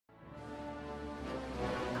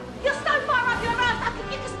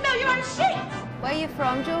Where are you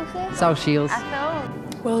from, Josie? South Shields. I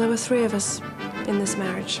thought. Well, there were three of us in this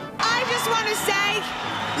marriage. I just want to say,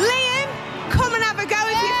 Liam, come and have a go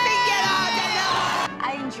if you think you're hard enough.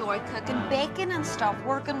 I enjoy cooking bacon and stuff,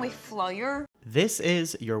 working with flour. This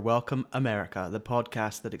is You're Welcome America, the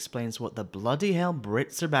podcast that explains what the bloody hell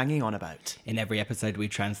Brits are banging on about. In every episode, we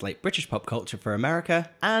translate British pop culture for America.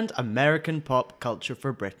 And American pop culture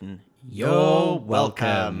for Britain. You're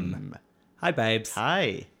welcome. Hi, babes.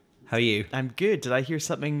 Hi. How are you? I'm good. Did I hear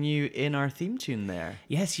something new in our theme tune there?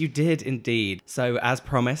 Yes, you did indeed. So, as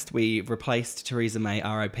promised, we replaced Theresa May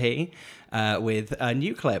RIP with a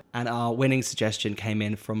new clip. And our winning suggestion came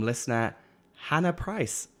in from listener Hannah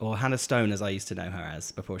Price, or Hannah Stone, as I used to know her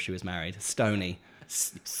as before she was married. Stoney.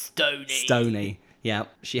 Stoney. Yeah,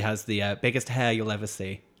 she has the biggest hair you'll ever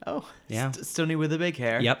see. Oh, yeah. Stoney with the big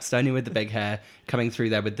hair. Yep, Stoney with the big hair, coming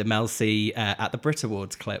through there with the Mel C at the Brit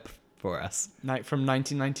Awards clip for us. Night from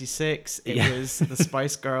 1996, it Yeah. was the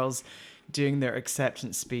Spice Girls doing their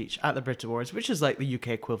acceptance speech at the Brit Awards, which is like the UK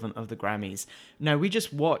equivalent of the Grammys. Now, we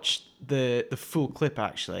just watched the full clip,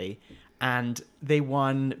 actually, and they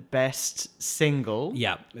won Best Single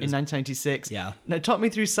Yeah, in 1996. Yeah. Now, talk me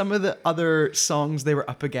through some of the other songs they were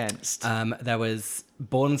up against. There was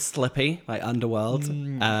Born Slippy by Underworld,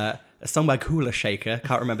 a song by Cooler Shaker.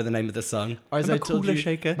 Can't remember the name of the song. Or as I Remember told Cooler you,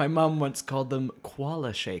 Shaker? my mum once called them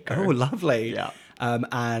Koala Shaker. Oh, lovely. Yeah.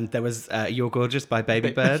 And there was You're Gorgeous by Baby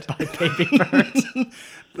Bird. By Baby Bird.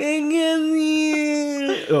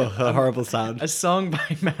 Oh, a horrible sound. A song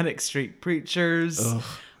by Manic Street Preachers. Ugh.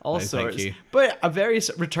 All No, thank sorts. you. But a very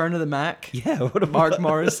Return of the Mac. Yeah, what a Mark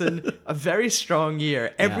Morrison. A very strong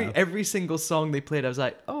year. Yeah. Every single song they played, I was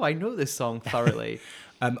like, oh, I know this song thoroughly.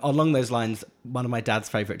 Along those lines, one of my dad's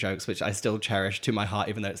favourite jokes, which I still cherish to my heart,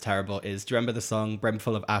 even though it's terrible, is, do you remember the song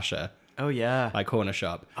Brimful of Asher Oh, yeah. by Corner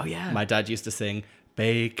Shop? Oh, yeah. My dad used to sing,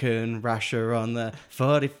 Bacon Rasher on the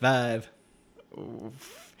 45.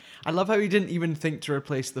 I love how he didn't even think to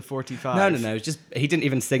replace the 45. No. Just he didn't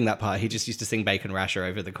even sing that part. He just used to sing Bacon Rasher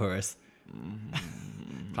over the chorus.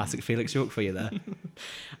 Classic Felix York for you there.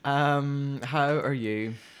 How are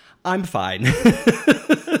you? I'm fine.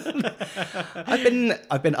 I've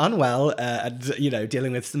been unwell and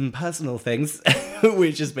dealing with some personal things,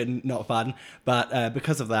 which has been not fun. But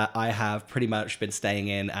because of that, I have pretty much been staying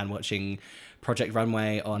in and watching Project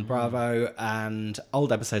Runway on Bravo and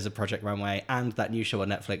old episodes of Project Runway and that new show on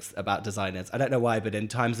Netflix about designers. I don't know why, but in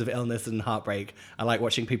times of illness and heartbreak, I like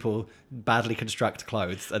watching people badly construct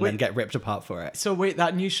clothes and then get ripped apart for it. So wait,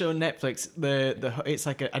 that new show on Netflix, it's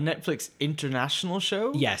like a Netflix international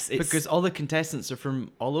show? Yes, because all the contestants are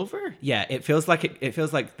from all over? Yeah, it feels like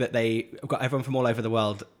that they got everyone from all over the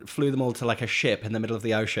world, flew them all to like a ship in the middle of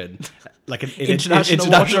the ocean, like in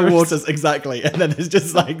international waters, exactly. And then it's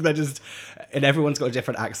just like and everyone's got a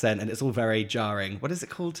different accent, and it's all very jarring. What is it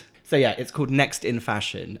called? So yeah, it's called Next in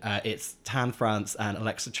Fashion. It's Tan France and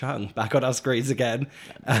Alexa Chung back on our screens again.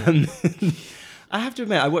 I have to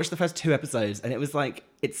admit, I watched the first 2 episodes, and it was like,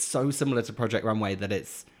 it's so similar to Project Runway that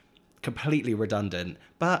it's completely redundant,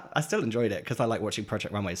 but I still enjoyed it because I like watching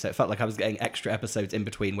Project Runway, so it felt like I was getting extra episodes in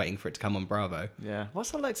between waiting for it to come on Bravo. Yeah.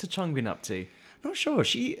 What's Alexa Chung been up to? Not sure.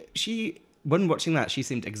 She when watching that, she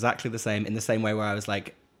seemed exactly the same, in the same way where I was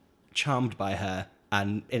like charmed by her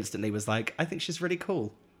and instantly was like, I think she's really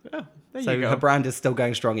cool. Oh, there So you go. her brand is still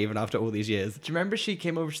going strong even after all these years. Do you remember she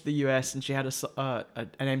came over to the US and she had an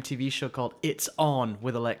MTV show called It's On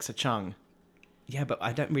with Alexa Chung? Yeah, but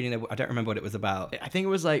I don't really know. I don't remember what it was about. I think it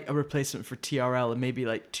was like a replacement for TRL in maybe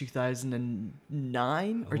like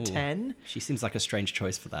 2009 or 10. She seems like a strange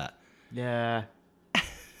choice for that. Yeah.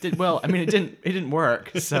 It didn't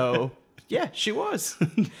work. So yeah, she was.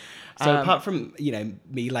 So apart from,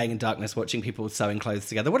 me laying in darkness watching people sewing clothes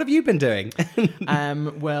together, what have you been doing?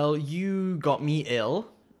 Well, you got me ill.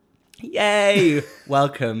 Yay!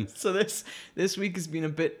 Welcome. So this week has been a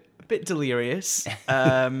bit delirious.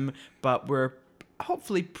 But we're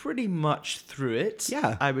hopefully pretty much through it.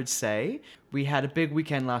 Yeah. I would say. We had a big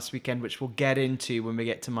weekend last weekend, which we'll get into when we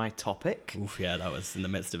get to my topic. Oof, yeah, that was in the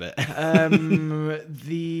midst of it.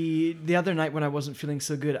 The other night when I wasn't feeling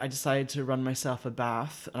so good, I decided to run myself a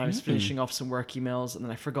bath, and I was finishing off some work emails, and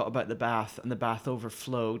then I forgot about the bath, and the bath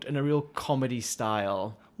overflowed in a real comedy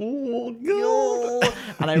style. Oh, God.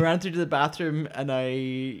 And I ran through to the bathroom, and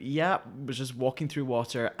I was just walking through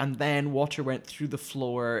water, and then water went through the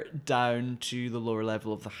floor down to the lower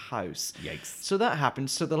level of the house. Yikes. So that happened.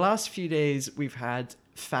 So the last few days we've had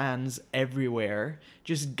fans everywhere,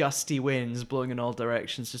 just gusty winds blowing in all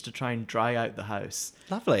directions just to try and dry out the house.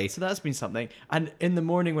 Lovely. So that's been something. And in the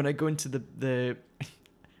morning when I go into the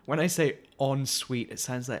when I say ensuite, it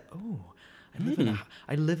sounds like, oh,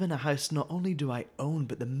 I live in a house. Not only do I own,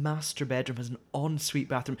 but the master bedroom has an ensuite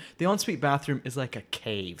bathroom. The ensuite bathroom is like a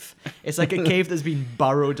cave. It's like a cave that's been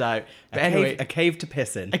burrowed out. But anyway, a cave to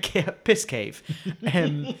piss in. Piss cave.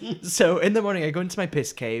 So in the morning I go into my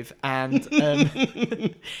piss cave, and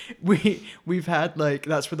we've had like,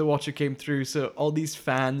 that's where the water came through, so all these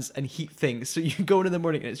fans and heat things. So you go in the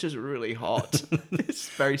morning and it's just really hot. It's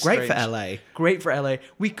very strange. Great for LA. Great for LA.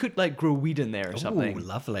 We could like grow weed in there or something. Ooh,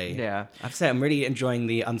 lovely. Yeah. I have to say, I'm really enjoying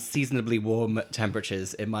the unseasonably warm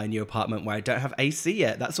temperatures in my new apartment where I don't have AC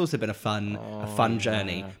yet. That's also been a fun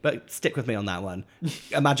journey. But stick with me on that one.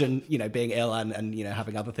 Imagine, being ill and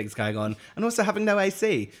having other things going on, and also having no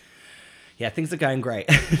AC. Yeah, things are going great.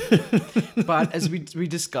 But as we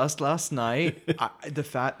discussed last night, the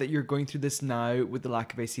fact that you're going through this now with the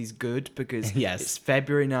lack of AC is good, because yes. It's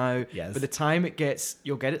February now. Yes. By the time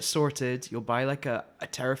you'll get it sorted, you'll buy like a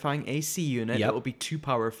terrifying AC unit that will be too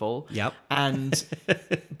powerful. Yep. And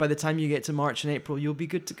by the time you get to March and April, you'll be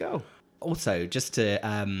good to go. Also, just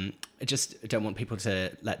don't want people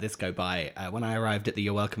to let this go by. When I arrived at the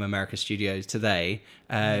You're Welcome America studios today,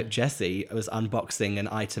 Jesse was unboxing an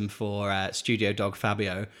item for studio dog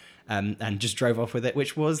Fabio, and just drove off with it,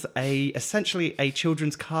 which was essentially a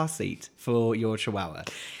children's car seat for your Chihuahua.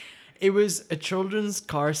 It was a children's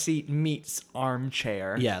car seat meets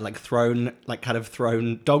armchair. Yeah, dog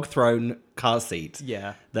thrown car seat.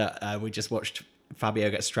 Yeah. That we just watched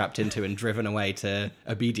Fabio get strapped into and driven away to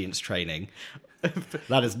obedience training.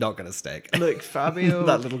 That is not going to stick. Look, Fabio...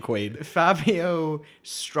 that little queen. Fabio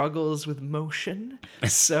struggles with motion,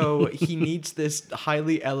 so he needs this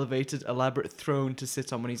highly elevated, elaborate throne to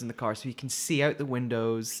sit on when he's in the car, so he can see out the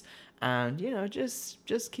windows and,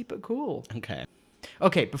 just keep it cool.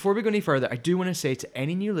 Okay, before we go any further, I do want to say to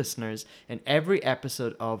any new listeners, in every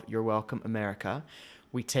episode of You're Welcome America,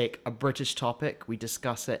 we take a British topic, we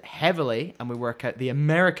discuss it heavily, and we work out the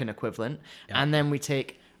American equivalent. Yeah. And then we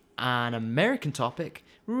take an American topic,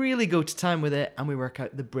 really go to town with it, and we work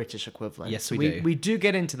out the British equivalent. Yes, we do. We do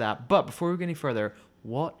get into that. But before we go any further,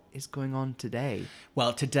 what is going on today?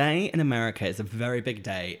 Well, today in America is a very big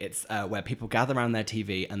day. It's where people gather around their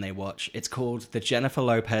TV and they watch. It's called the Jennifer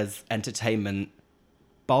Lopez Entertainment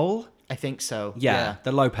Bowl. I think so. Yeah,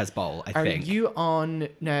 the Lopez Bowl, I think. Are you on...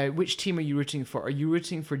 Now, which team are you rooting for? Are you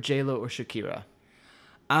rooting for J-Lo or Shakira?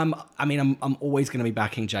 I'm always going to be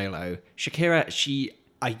backing J-Lo. Shakira,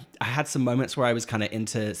 I had some moments where I was kind of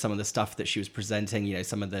into some of the stuff that she was presenting,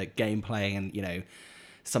 some of the gameplay and,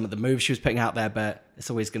 some of the moves she was putting out there, but it's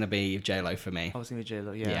always going to be J-Lo for me. Always going to be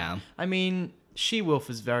J-Lo, yeah. Yeah. I mean, She-Wolf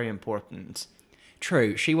is very important.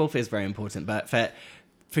 True, She-Wolf is very important, but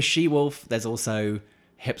for She-Wolf, there's also...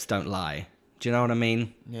 Hips Don't Lie. Do you know what I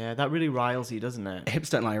mean? Yeah, that really riles you, doesn't it?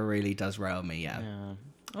 Hips Don't Lie really does rile me, yeah.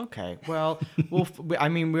 Okay, well,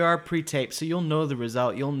 we are pre-taped, so you'll know the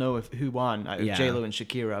result. You'll know who won out of J-Lo and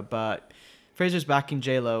Shakira, but Fraser's backing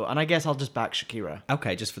J-Lo, and I guess I'll just back Shakira.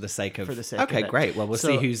 Okay, just for the sake of... of it. Great. Well, we'll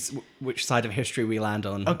see which side of history we land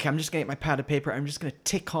on. Okay, I'm just going to get my pad of paper. I'm just going to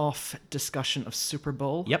tick off discussion of Super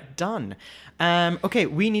Bowl. Yep. Done. Okay,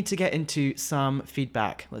 we need to get into some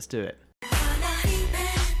feedback. Let's do it.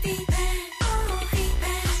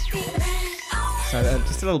 So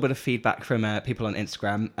just a little bit of feedback from people on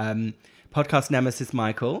Instagram. Podcast Nemesis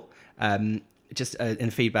Michael, just in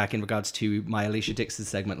feedback in regards to my Alicia Dixon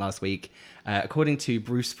segment last week. According to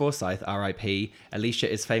Bruce Forsyth, RIP,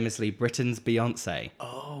 Alicia is famously Britain's Beyonce.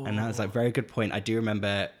 Oh. And that's a very good point. I do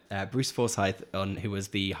remember Bruce Forsyth, who was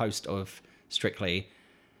the host of Strictly,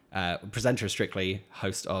 presenter of Strictly,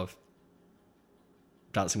 host of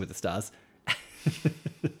Dancing with the Stars.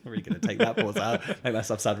 I'm really going to take that pause out, make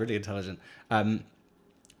myself sound really intelligent.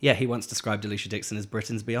 He once described Alicia Dixon as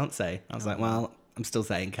Britain's Beyonce. I was like, well, I'm still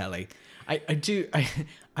saying Kelly.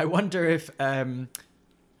 I wonder if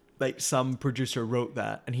some producer wrote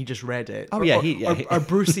that and he just read it. Oh, or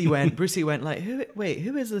Brucey went like,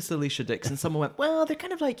 who is this Alicia Dixon? Someone went, well, they're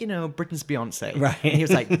kind of like, Britain's Beyonce. Right. And he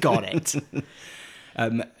was like, got it.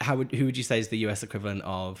 Who would you say is the US equivalent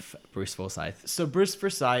of Bruce Forsyth? So Bruce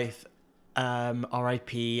Forsyth,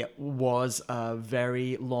 RIP, was a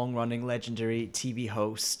very long-running legendary TV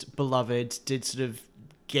host, beloved, did sort of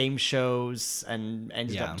game shows and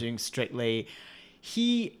ended up doing Strictly.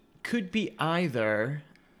 He could be either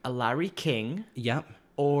a Larry King,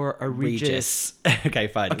 or a Regis. Okay,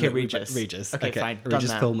 fine. Okay, Regis. Okay, fine.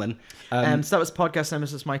 Regis Philbin. So that was Podcast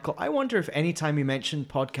Nemesis Michael. I wonder if any time we mention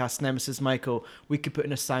Podcast Nemesis Michael, we could put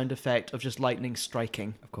in a sound effect of just lightning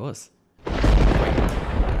striking. Of course.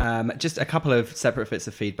 Just a couple of separate bits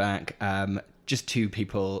of feedback. just 2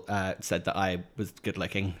 people said that I was good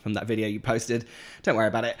looking from that video you posted. Don't worry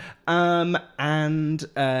about it.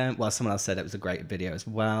 Well, someone else said it was a great video as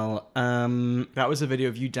well. That was a video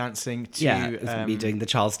of you dancing to me doing the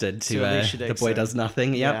Charleston to Alicia The Dixon. Boy Does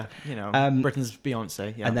Nothing. Yep. Yeah, Britain's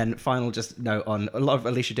Beyonce. Yeah. And then final just note on a lot of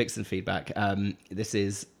Alicia Dixon feedback. This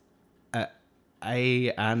is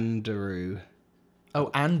Andrew. Oh,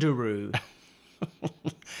 Andrew.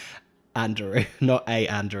 Andrew, not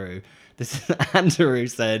Andrew. This is Andrew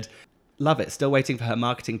said, love it. Still waiting for her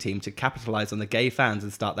marketing team to capitalize on the gay fans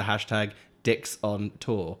and start the hashtag Dix on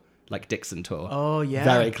tour, like Dixon tour. Oh, yeah.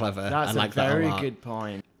 Very clever. That's I like a that very a lot. good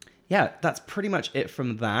point. Yeah, that's pretty much it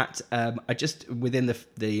from that. I just, within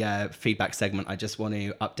the feedback segment, I just want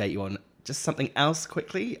to update you on just something else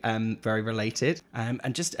quickly, very related.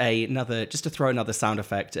 And just to throw another sound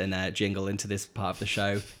effect and jingle into this part of the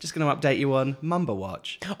show, just going to update you on Mumba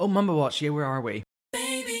Watch. Oh, Mumba Watch. Yeah, where are we?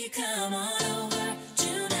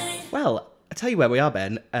 Well, I'll tell you where we are,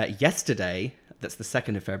 Ben. Yesterday, that's the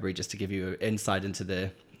 2nd of February, just to give you insight into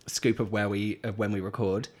the scoop of when we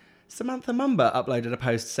record, Samantha Mumba uploaded a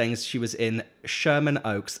post saying she was in Sherman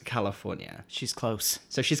Oaks, California. She's close.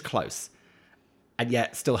 So she's close. And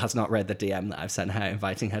yet still has not read the DM that I've sent her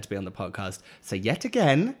inviting her to be on the podcast. So yet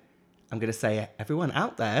again, I'm going to say, everyone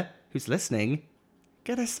out there who's listening,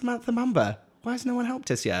 get us Samantha Mumba. Why has no one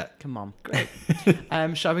helped us yet? Come on. Great.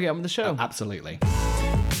 Shall we get on with the show? Absolutely.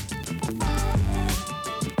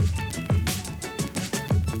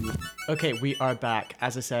 Okay, we are back.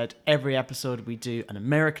 As I said, every episode we do an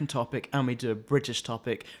American topic and we do a British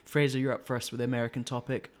topic. Fraser, you're up first with the American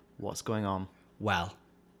topic. What's going on? Well,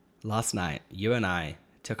 last night, you and I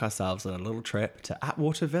took ourselves on a little trip to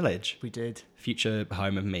Atwater Village. We did. Future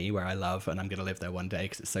home of me, where I love, and I'm going to live there one day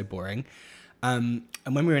because it's so boring. And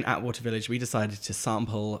when we were in Atwater Village, we decided to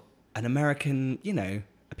sample an American, a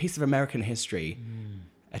piece of American history.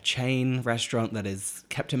 A chain restaurant that has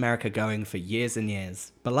kept America going for years and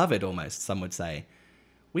years. Beloved, almost, some would say.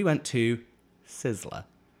 We went to Sizzler.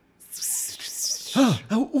 That's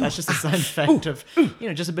just a sound effect of,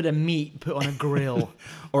 just a bit of meat put on a grill.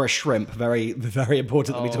 Or a shrimp. Very, very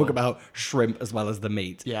important that we talk about shrimp as well as the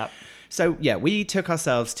meat. Yeah. So, yeah, we took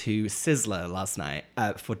ourselves to Sizzler last night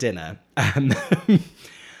for dinner. Let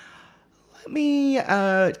me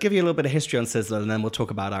give you a little bit of history on Sizzler, and then we'll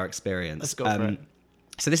talk about our experience. Let's go for it.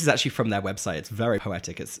 So this is actually from their website. It's very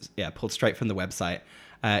poetic. It's pulled straight from the website.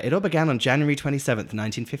 It all began on January 27th,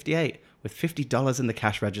 1958. With $50 in the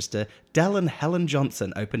cash register, Del and Helen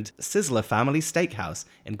Johnson opened Sizzler Family Steakhouse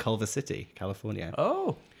in Culver City, California.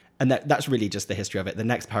 Oh. And that's really just the history of it. The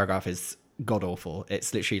next paragraph is god-awful.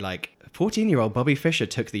 It's literally like, 14-year-old Bobby Fischer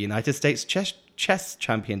took the United States Chess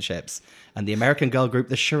Championships, and the American girl group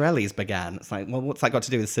the Shirelles began. It's like, well, what's that got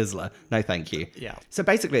to do with Sizzler? No, thank you. Yeah. So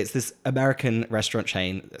basically, it's this American restaurant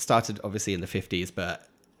chain that started obviously in the 50s, but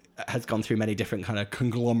has gone through many different kind of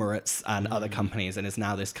conglomerates and other companies, and is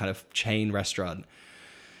now this kind of chain restaurant.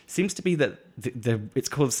 Seems to be that it's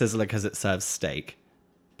called Sizzler because it serves steak.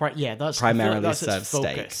 Yeah, that's primarily that's serves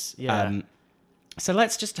steak. Focus. Yeah. So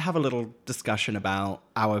let's just have a little discussion about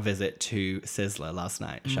our visit to Sizzler last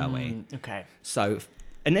night, shall we? Okay. So,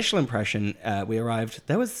 initial impression, we arrived,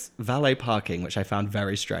 there was valet parking, which I found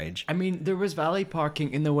very strange. I mean, there was valet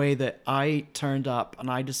parking in the way that I turned up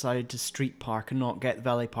and I decided to street park and not get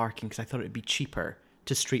valet parking because I thought it would be cheaper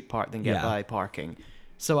to street park than get valet parking.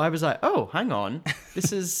 So I was like, oh, hang on.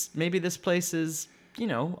 Maybe this place is,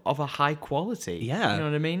 of a high quality. Yeah. You know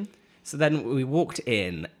what I mean? So then we walked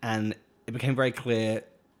in and it became very clear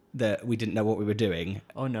that we didn't know what we were doing.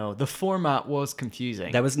 Oh no, the format was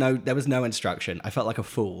confusing. There was no instruction. I felt like a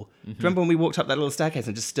fool. Do you remember when we walked up that little staircase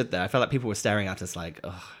and just stood there? I felt like people were staring at us like,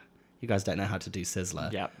 oh, you guys don't know how to do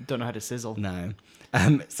Sizzler. Yeah, don't know how to sizzle. No.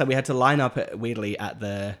 So we had to line up weirdly at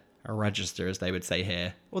the register, as they would say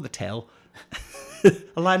here, or the till.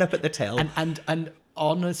 A line up at the till. And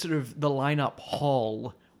on a sort of the lineup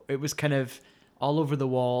hall, it was kind of all over the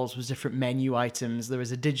walls was different menu items. There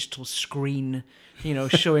was a digital screen,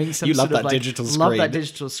 showing some you love sort of that digital screen. Love that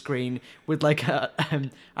digital screen with like a,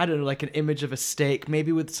 I don't know, like an image of a steak,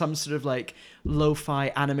 maybe with some sort of like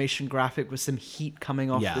lo-fi animation graphic with some heat coming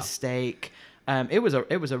off the steak. It was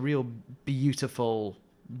a real beautiful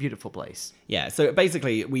place. Yeah, so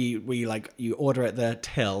basically we like, you order at the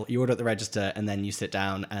till, you order at the register, and then you sit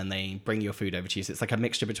down and they bring your food over to you. So it's like a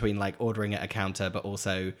mixture between like ordering at a counter, but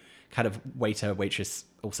also kind of waiter, waitress,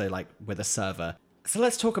 also like with a server. So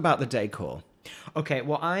let's talk about the decor. Okay,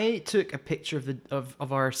 well, I took a picture of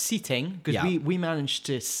our seating because we managed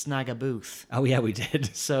to snag a booth. Oh yeah, we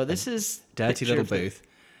did. So this is dirty little booth.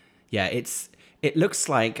 Yeah, it looks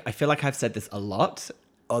like, I feel like I've said this a lot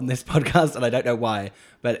on this podcast, and I don't know why,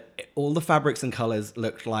 but all the fabrics and colors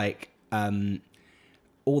looked like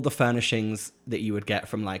all the furnishings that you would get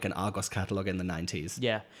from like an Argos catalog in the 90s.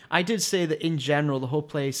 Yeah. I did say that in general, the whole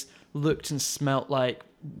place looked and smelt like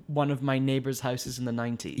one of my neighbor's houses in the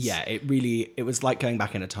 90s. Yeah, it was like going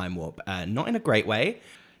back in a time warp, not in a great way.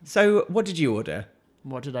 So what did you order?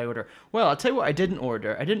 What did I order? Well, I'll tell you what I didn't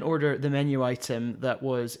order. I didn't order the menu item that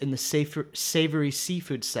was in the savory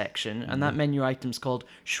seafood section, and that menu item's called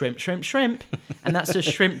shrimp, shrimp, shrimp, and that's just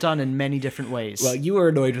shrimp done in many different ways. Well, you were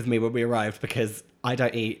annoyed with me when we arrived because I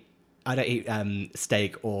don't eat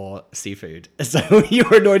steak or seafood. So you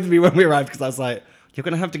were annoyed with me when we arrived because I was like, you're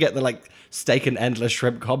going to have to get the like steak and endless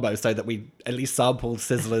shrimp combo so that we at least sample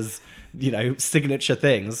Sizzler's, signature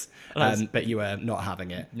things. But you were not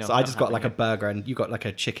having it. No, so I not just got like having a burger and you got like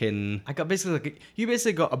a chicken. I got you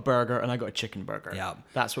basically got a burger and I got a chicken burger. Yeah.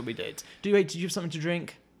 That's what we did. Did you have something to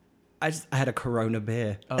drink? I had a Corona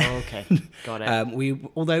beer. Oh, okay. Got it.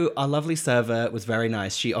 Although our lovely server was very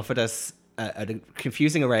nice, she offered us a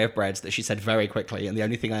confusing array of breads that she said very quickly, and the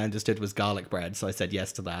only thing I understood was garlic bread, so I said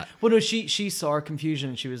yes to that. Well, no, she saw our confusion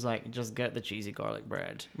and she was like, just get the cheesy garlic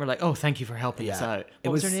bread. We're like, oh, thank you for helping us out.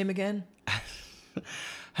 What was her name again?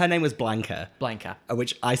 Her name was Blanca. Blanca.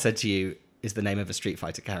 Which I said to you is the name of a Street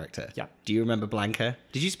Fighter character. Yeah. Do you remember Blanca?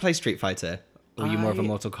 Did you play Street Fighter? Or were you more of a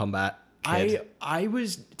Mortal Kombat kid? I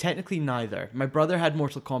was technically neither. My brother had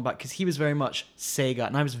Mortal Kombat because he was very much Sega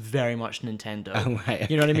and I was very much Nintendo. Oh, right,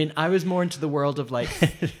 You know what I mean? I was more into the world of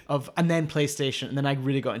and then PlayStation, and then I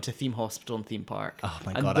really got into Theme Hospital and Theme Park. Oh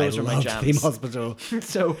my and god, those I were my loved jams. Theme Hospital.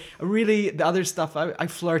 So really, the other stuff I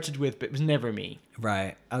flirted with, but it was never me.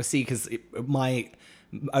 Right. I see, because my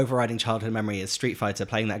overriding childhood memory is Street Fighter,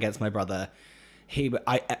 playing that against my brother.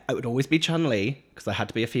 I would always be Chun-Li because I had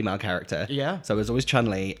to be a female character. Yeah. So it was always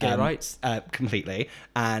Chun-Li. Gay rights. Completely.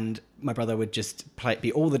 And my brother would just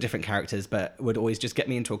be all the different characters, but would always just get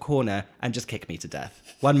me into a corner and just kick me to death.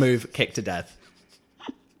 One move, kick to death.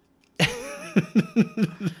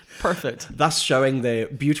 Perfect. Thus showing the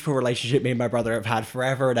beautiful relationship me and my brother have had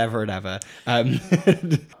forever and ever and ever.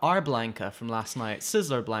 Our Blanca from last night,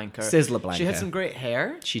 Sizzler Blanca. Sizzler Blanca. She had some great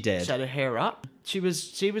hair. She did. She had her hair up. She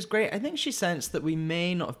was great. I think she sensed that we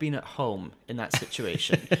may not have been at home in that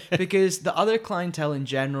situation because the other clientele in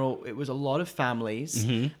general, it was a lot of families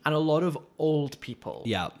and a lot of old people.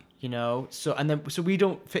 Yeah. So we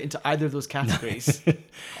don't fit into either of those categories.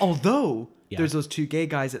 Although there's those two gay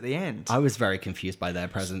guys at the end. I was very confused by their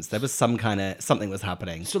presence. There was something was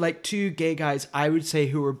happening. So like two gay guys, I would say,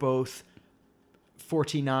 who were both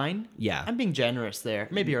 49. Yeah. I'm being generous there.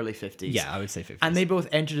 Maybe early 50s. Yeah, I would say 50s. And they both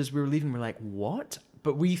entered as we were leaving. We're like, what?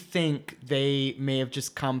 But we think they may have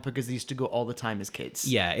just come because they used to go all the time as kids.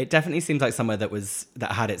 Yeah, it definitely seems like somewhere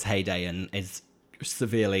that had its heyday and is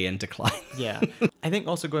severely in decline. Yeah. I think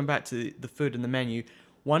also going back to the food and the menu,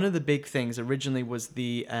 one of the big things originally was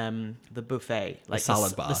the buffet, like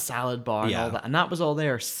the salad bar and all that, and that was all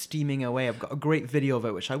there steaming away. I've got a great video of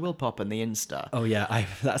it, which I will pop on the Insta. Oh yeah,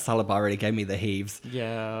 that salad bar really gave me the heaves.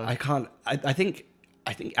 Yeah, I can't. I think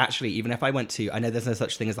actually, even if I went to, I know there's no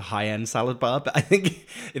such thing as a high-end salad bar, but I think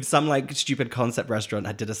if some like stupid concept restaurant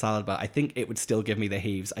did a salad bar, I think it would still give me the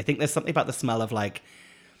heaves. I think there's something about the smell of like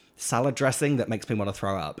salad dressing that makes me want to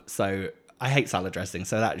throw up. So I hate salad dressing,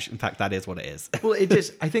 so in fact that is what it is. Well, it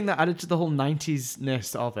is. I think that added to the whole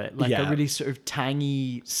 90s-ness of it, like a really sort of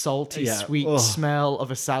tangy, salty, sweet smell of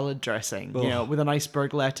a salad dressing, with an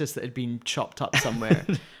iceberg lettuce that had been chopped up somewhere.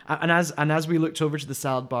 and as we looked over to the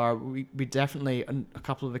salad bar, we definitely, on a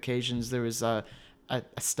couple of occasions, there was a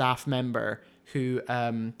staff member who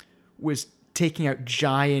was taking out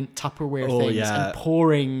giant Tupperware things and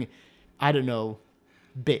pouring, I don't know,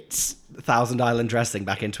 bits. Thousand Island dressing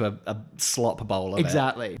back into a slop bowl of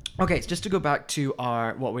exactly. Okay, so just to go back to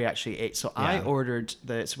what we actually ate. So I ordered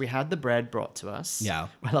so we had the bread brought to us. Yeah.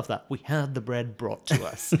 I love that. We had the bread brought to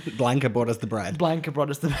us. Blanca brought us the bread. Blanca brought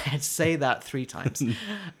us the bread. Say that 3 times.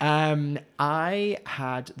 I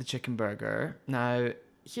had the chicken burger. Now,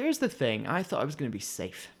 here's the thing. I thought I was going to be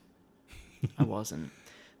safe. I wasn't.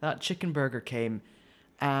 That chicken burger came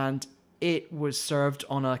and it was served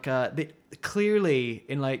on clearly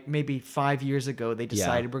in like maybe 5 years ago, they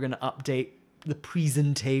decided we're going to update the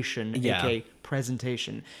presentation, aka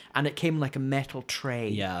presentation. And it came like a metal tray.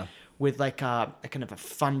 Yeah. With like a kind of a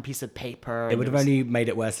fun piece of paper. It would have only made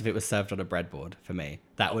it worse if it was served on a breadboard for me.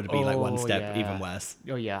 That would be like one step even worse.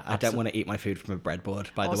 Oh yeah. I don't want to eat my food from a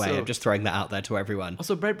breadboard, by the way. I'm just throwing that out there to everyone.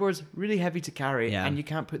 Also, breadboard's really heavy to carry and you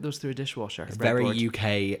can't put those through a dishwasher. It's very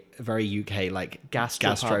UK like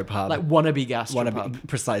gastropub. Like wannabe gastropub.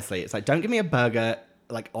 Precisely. It's like, don't give me a burger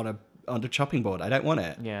like on a chopping board. I don't want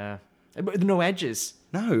it. Yeah. But no edges.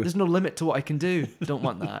 No. There's no limit to what I can do. Don't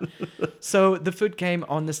want that. So the food came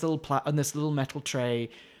on this little metal tray.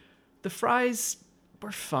 The fries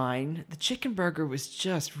were fine. The chicken burger was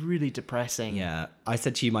just really depressing. Yeah. I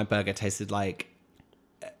said to you my burger tasted like...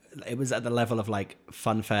 It was at the level of like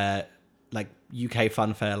funfair, like UK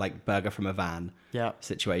funfair, like burger from a van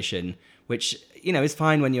situation, which, you know, is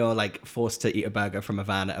fine when you're like forced to eat a burger from a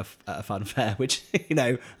van at a fun fair, which, you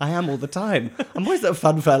know, I am all the time. I'm always at a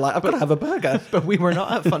fun fair, like, I've got to have a burger. But we were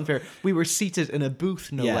not at fun fair. We were seated in a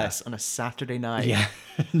booth, no Yeah. less, on a Saturday night. Yeah.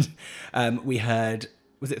 We heard,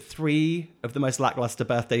 was it 3 of the most lackluster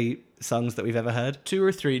birthday songs that we've ever heard? 2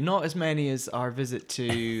 or 3, not as many as our visit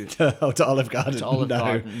to... To Olive Garden. To Olive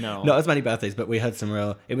Garden, no. Not as many birthdays, but we heard some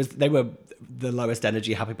real... They were the lowest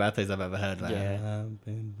energy happy birthdays I've ever heard. Like, Yeah.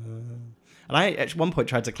 And I, at one point,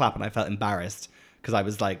 tried to clap and I felt embarrassed because I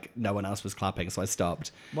was like, no one else was clapping, so I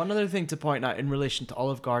stopped. One other thing to point out in relation to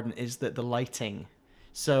Olive Garden is that the lighting...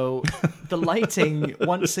 So the lighting,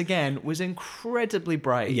 once again, was incredibly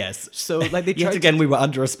bright. Yes. So like they Yet tried again, we were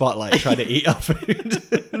under a spotlight trying to eat our food.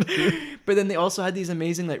 But then they also had these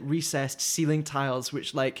amazing like recessed ceiling tiles,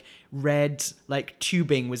 which like red like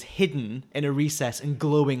tubing was hidden in a recess and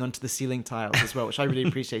glowing onto the ceiling tiles as well, which I really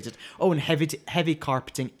appreciated. Oh, and heavy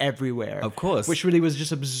carpeting everywhere. Of course. Which really was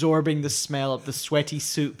just absorbing the smell of the sweaty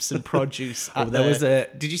soups and produce.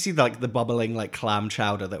 Did you see like the bubbling like clam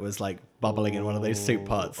chowder that was like bubbling in one of those soup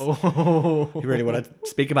pots? Oh. You really want to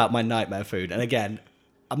speak about my nightmare food? And again,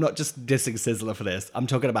 I'm not just dissing Sizzler for this. I'm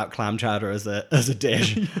talking about clam chowder as a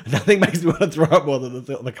dish. Nothing makes me want to throw up more than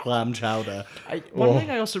the clam chowder. One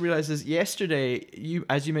thing I also realized is yesterday,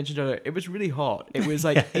 as you mentioned earlier, it was really hot. It was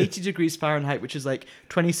like 80 degrees Fahrenheit, which is like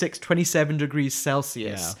 26, 27 degrees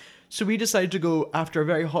Celsius. Yeah. So we decided to go after a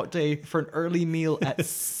very hot day for an early meal at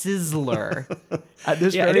Sizzler. At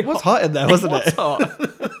this Yeah, and it was hot in there, wasn't it? It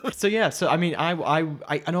was hot. So I mean,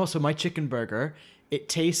 I and also my chicken burger, it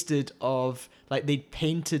tasted of like they'd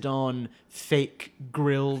painted on fake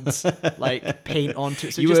grilled like paint onto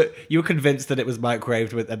it. So you were convinced that it was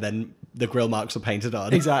microwaved with, and then the grill marks were painted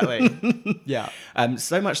on. Exactly. Yeah.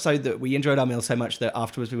 So much so that we enjoyed our meal so much that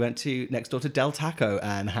afterwards we went next door to Del Taco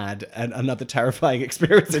and had another terrifying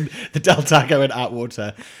experience in the Del Taco in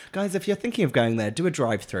Atwater. Guys, if you're thinking of going there, do a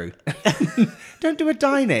drive-through. Don't do a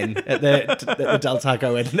dine-in at the Del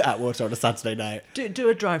Taco in Atwater on a Saturday night. Do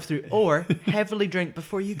a drive-through or heavily drink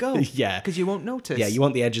before you go. Yeah. Because you won't notice. Yeah, you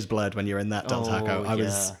want the edges blurred when you're in that Del Taco.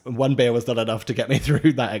 Oh, One beer was not enough to get me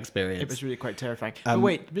through that experience. It was really quite terrifying.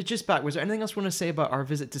 But just back, was there anything else you want to say about our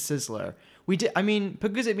visit to Sizzler? We did, I mean,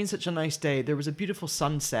 because it'd been such a nice day, there was a beautiful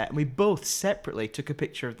sunset, and we both separately took a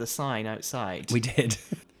picture of the sign outside. We did.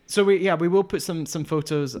 So we will put some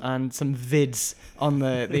photos and some vids on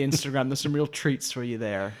the Instagram. There's some real treats for you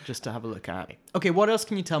there just to have a look at. Okay, what else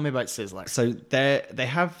can you tell me about Sizzler? So they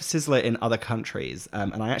have Sizzler in other countries,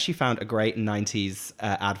 and I actually found a great 90s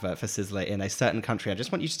advert for Sizzler in a certain country. I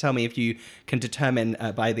just want you to tell me if you can determine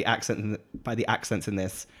by the accents in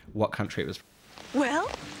this what country it was from. Well,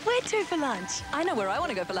 where to for lunch? I know where I want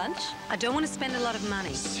to go for lunch. I don't want to spend a lot of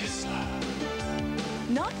money.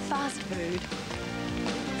 Not fast food.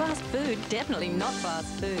 Fast food, definitely not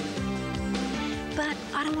fast food. But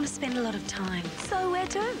I don't want to spend a lot of time. So where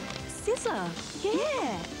to? Sizzler.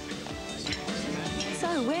 Yeah.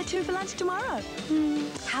 So where to for lunch tomorrow?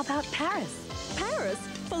 How about Paris? Paris?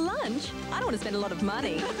 For lunch? I don't want to spend a lot of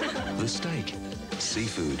money. The steak,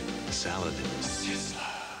 seafood, salad.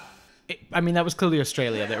 I mean, that was clearly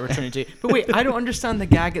Australia that we're turning to. But wait, I don't understand the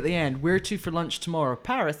gag at the end. Where to for lunch tomorrow?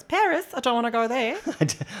 Paris. Paris? I don't want to go there.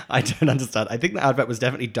 I don't understand. I think the advert was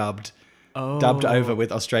definitely dubbed over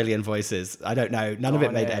with Australian voices. I don't know. None of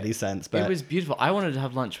it made any sense. But it was beautiful. I wanted to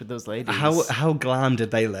have lunch with those ladies. How glam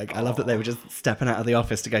did they look? I love that they were just stepping out of the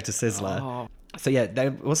office to go to Sizzler. So yeah,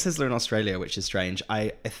 there was Sizzler in Australia, which is strange.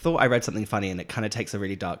 I thought I read something funny, and it kind of takes a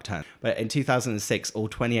really dark turn. But in 2006, all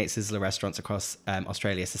 28 Sizzler restaurants across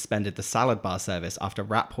Australia suspended the salad bar service after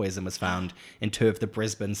rat poison was found in 2 of the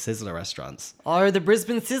Brisbane Sizzler restaurants. Are the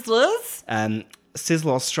Brisbane Sizzlers?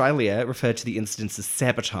 Sizzler Australia referred to the incidents as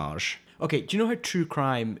sabotage. Okay, do you know how true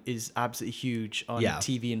crime is absolutely huge on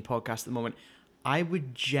TV and podcasts at the moment? I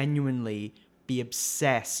would genuinely be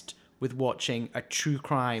obsessed with watching a true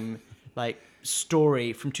crime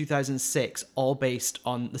story from 2006, all based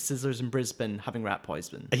on the Sizzlers in Brisbane having rat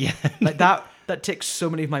poison. Yeah, like that ticks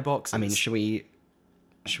so many of my boxes. I mean, should we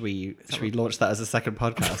launch that as a second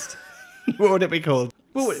podcast? What would it be called?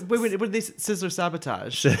 Well, wait, would this Sizzler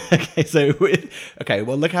Sabotage? Okay,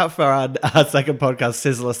 well, look out for our second podcast,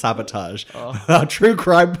 Sizzler Sabotage. Our true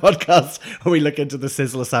crime podcast, where we look into the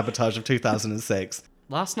Sizzler Sabotage of 2006.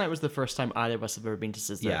 Last night was the first time either of us have ever been to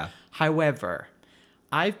Sizzler. Yeah. However,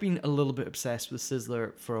 I've been a little bit obsessed with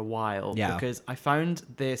Sizzler for a while Yeah. because I found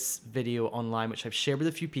this video online, which I've shared with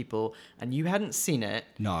a few people, and you hadn't seen it.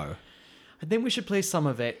 No. I think we should play some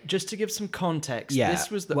of it just to give some context. Yeah. This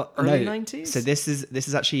was the Well, early no. 90s? So this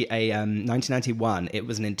is actually a 1991. It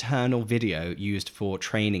was an internal video used for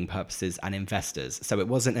training purposes and investors. So it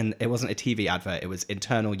wasn't a TV advert. It was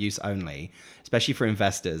internal use only, especially for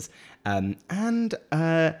investors.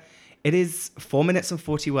 It is 4 minutes and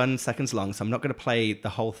 41 seconds long. So I'm not going to play the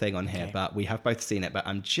whole thing on here, but we have both seen it. But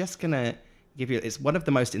I'm just going to give you. It's one of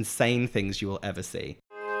the most insane things you will ever see.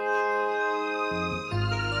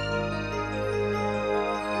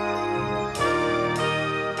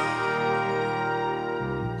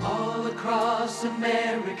 Across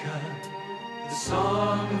America, the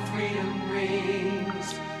song of freedom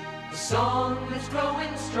rings, a song that's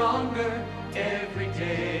growing stronger every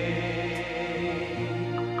day.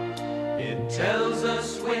 It tells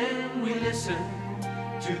us when we listen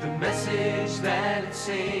to the message that it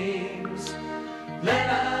sings. Let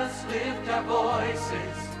us lift our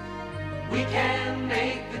voices, we can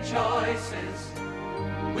make the choices.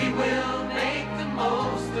 We will make the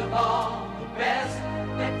most of all the best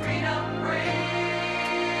that freedom brings.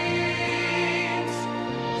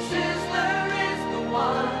 Sizzler is the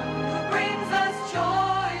one who brings us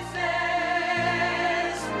choices,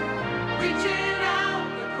 reaching out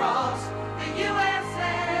across the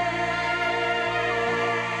USA.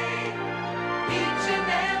 Each and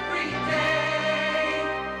every day,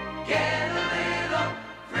 get a little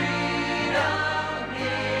freedom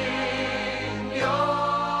in your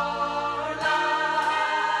life.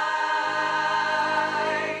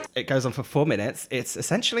 It goes on for 4 minutes. It's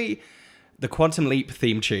essentially the Quantum Leap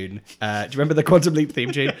theme tune. Do you remember the Quantum Leap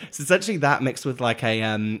theme tune? It's essentially that mixed with like a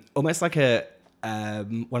almost like a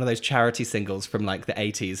one of those charity singles from like the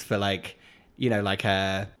 80s for like, you know, like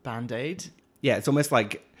a Band-Aid. yeah, it's almost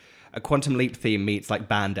like a Quantum Leap theme meets like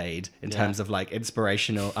Band-Aid in terms of like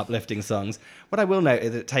inspirational, uplifting songs. What I will note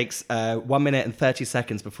is it takes 1 minute and 30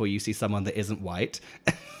 seconds before you see someone that isn't white.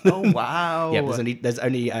 Oh, wow. Yeah, there's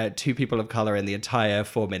only 2 people of color in the entire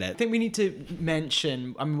 4 minutes. I think we need to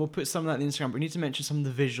mention, I mean, we'll put some of that on Instagram, but we need to mention some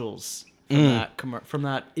of the visuals from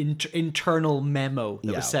that internal memo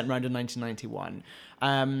that was sent around in 1991.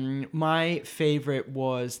 My favorite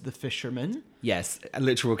was The Fisherman. Yes, a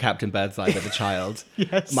literal Captain Birdseye with a child.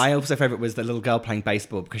 Yes. My also favorite was the little girl playing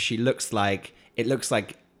baseball because it looks like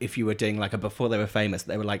if you were doing like a before they were famous,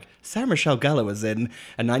 they were like, Sarah Michelle Gellar was in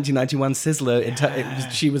a 1991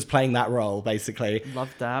 Sizzler. She was playing that role, basically.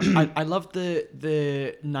 Loved that. I loved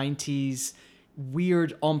the 90s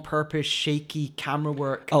weird on purpose shaky camera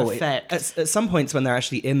work effect. At some points when they're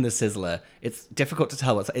actually in the Sizzler, it's difficult to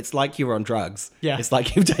tell. It's like you're on drugs. Yeah. It's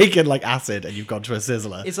like you've taken like acid and you've gone to a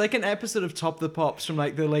Sizzler. It's like an episode of Top of the Pops from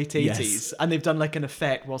like the late 80s, Yes. and they've done like an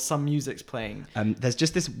effect while some music's playing. There's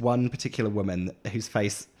just this one particular woman whose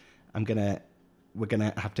face we're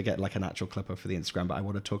gonna have to get like an actual clip of for the Instagram, but I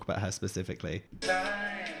want to talk about her specifically.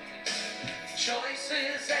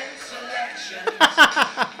 Choices and selections.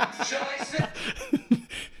 Choices.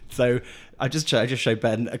 So I just showed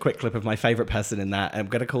Ben a quick clip of my favorite person in that. I'm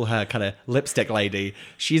going to call her kind of lipstick lady.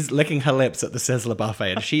 She's licking her lips at the Sizzler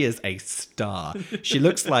buffet, and she is a star. She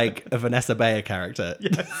looks like a Vanessa Bayer character.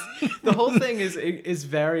 Yes. The whole thing is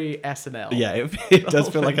very SNL. Yeah, it does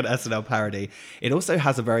feel like an SNL parody. It also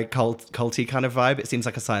has a very culty kind of vibe. It seems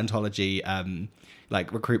like a Scientology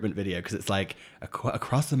like recruitment video because it's like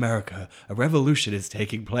across America, a revolution is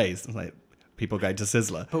taking place. It's like people going to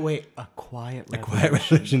Sizzler. But wait, a quiet revolution. A quiet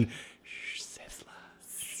revolution.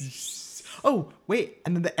 Oh, wait,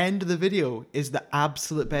 and then the end of the video is the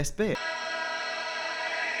absolute best bit.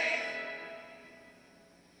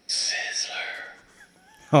 Sizzler.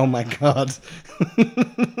 Oh my god.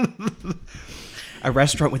 A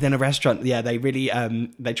restaurant within a restaurant. Yeah, they really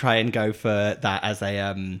they try and go for that as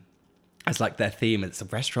a as like their theme. It's a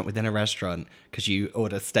restaurant within a restaurant because you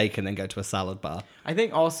order steak and then go to a salad bar. I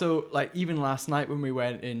think also, like, even last night when we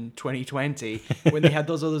went in 2020, when they had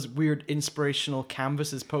those weird inspirational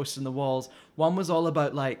canvases posted on the walls, one was all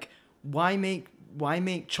about, like, why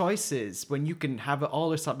make choices when you can have it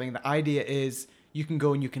all or something? The idea is you can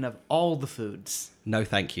go and you can have all the foods. No,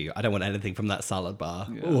 thank you. I don't want anything from that salad bar.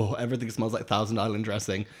 Yeah. Oh, everything smells like Thousand Island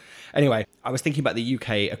dressing. Anyway, I was thinking about the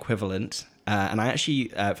UK equivalent, and I actually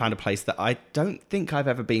found a place that I don't think I've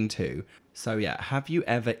ever been to. So yeah, have you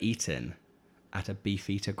ever eaten at a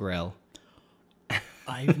Beefeater Grill?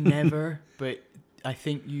 I've never, but I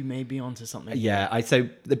think you may be onto something. Yeah, so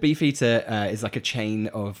the Beefeater is like a chain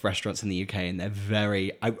of restaurants in the UK, and they're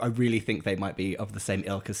very, I really think they might be of the same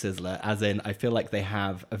ilk as Sizzler, as in I feel like they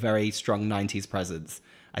have a very strong 90s presence.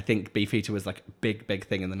 I think Beefeater was like a big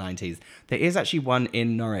thing in the 90s. There is actually one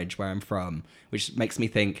in Norwich where I'm from, which makes me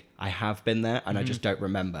think I have been there and I just don't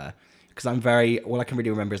remember. Because all I can really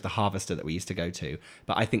remember is the Harvester that we used to go to.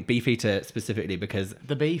 But I think Beefeater specifically because...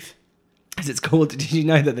 The beef. As it's called, did you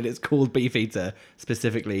know that it's called Beefeater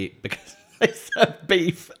specifically because they serve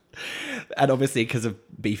beef? And obviously because of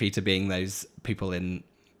Beefeater being those people in...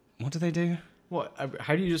 What do they do? What?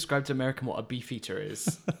 How do you describe to American what a beefeater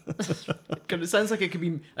is? It sounds like it could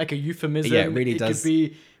be like a euphemism. Yeah, it really does. It could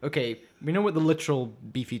be, okay, we know what the literal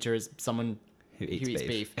beefeater is, someone who eats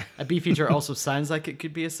beef. A beefeater also sounds like it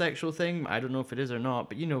could be a sexual thing. I don't know if it is or not,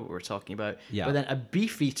 but you know what we're talking about. Yeah. But then a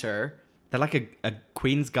beefeater... They're like a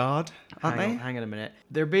Queen's Guard, aren't they? Hang on a minute.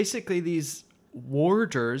 They're basically these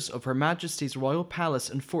warders of Her Majesty's Royal Palace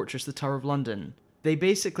and Fortress, the Tower of London. They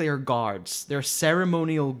basically are guards. They're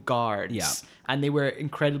ceremonial guards. Yeah. And they wear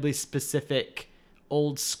incredibly specific,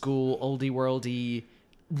 old school, oldie worldy,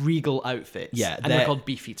 regal outfits. Yeah. And they're called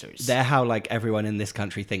beefeaters. They're how like everyone in this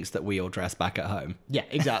country thinks that we all dress back at home. Yeah,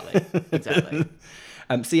 exactly. Exactly.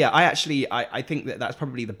 So yeah, I think that's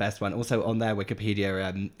probably the best one. Also on their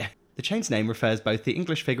Wikipedia, the chain's name refers both the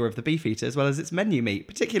English figure of the Beefeater as well as its menu meat,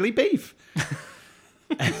 particularly beef.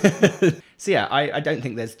 So yeah, I don't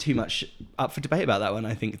think there's too much up for debate about that one.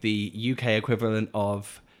 I think the UK equivalent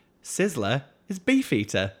of Sizzler is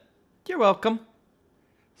Beefeater. You're welcome.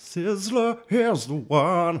 Sizzler is the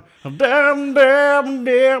one. Damn, damn,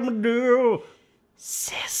 damn, do.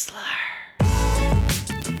 Sizzler.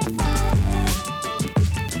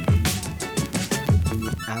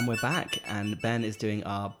 And we're back, and Ben is doing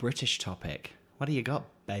our British topic. What do you got,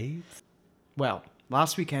 babes? Well,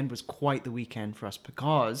 last weekend was quite the weekend for us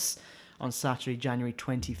because on Saturday, January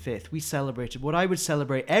 25th, we celebrated what I would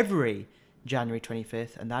celebrate every January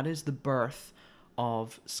 25th, and that is the birth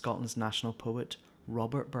of Scotland's national poet,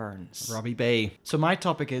 Robert Burns. Robbie B. So my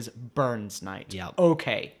topic is Burns Night. Yep.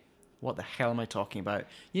 Okay. What the hell am I talking about?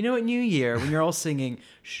 You know, at New Year, when you're all singing,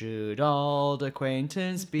 should old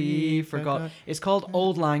acquaintance be forgot? It's called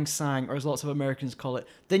Auld Lang Syne, or as lots of Americans call it,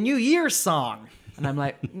 the New Year's song. And I'm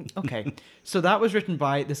like, okay. So that was written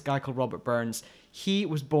by this guy called Robert Burns. He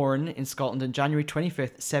was born in Scotland on January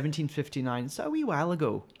 25th, 1759. So a wee while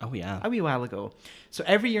ago. Oh, yeah. A wee while ago. So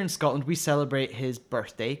every year in Scotland, we celebrate his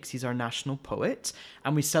birthday because he's our national poet.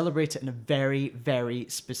 And we celebrate it in a very, very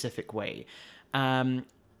specific way.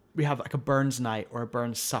 We have like a Burns night or a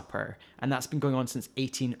Burns supper. And that's been going on since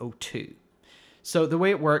 1802. So the way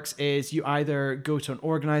it works is you either go to an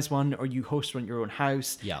organized one or you host one at your own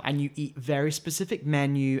house. Yeah. And you eat very specific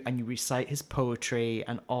menu and you recite his poetry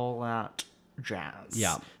and all that jazz.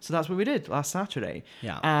 Yeah. So that's what we did last Saturday.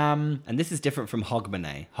 Yeah. And this is different from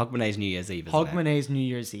Hogmanay. Hogmanay's New Year's Eve, isn't it? Hogmanay's New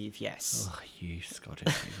Year's Eve, yes. Oh, you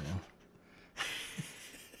Scottish people.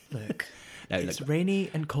 Look. No, it's rainy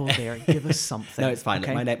and cold there. Give us something. No, it's fine.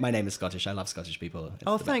 Okay? My name is Scottish. I love Scottish people. It's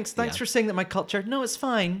Oh, the thanks. best. Thanks Yeah. for saying that my culture. No, it's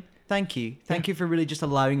fine. Thank you. Thank you for really just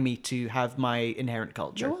allowing me to have my inherent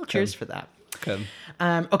culture. You're welcome. Cheers for that.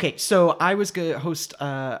 Welcome. Okay, so I was going to host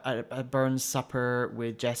a Burns supper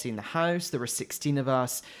with Jesse in the house. There were 16 of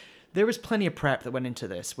us. There was plenty of prep that went into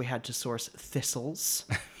this. We had to source thistles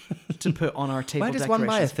to put on our table Why does decorations.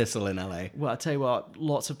 one buy a thistle in LA? Well, I'll tell you what,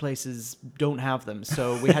 lots of places don't have them.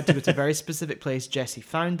 So we had to go to a very specific place. Jesse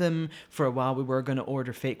found them. For a while, we were going to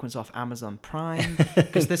order fake ones off Amazon Prime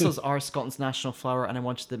because thistles are Scotland's national flower and I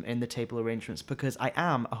wanted them in the table arrangements because I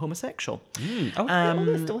am a homosexual. Oh,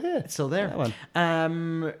 they're still here. It's still there. That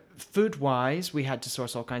one. Food-wise, we had to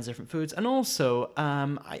source all kinds of different foods. And also,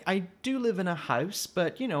 I do live in a house,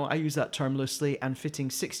 but, you know, I use that term loosely, and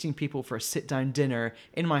fitting 16 people for a sit-down dinner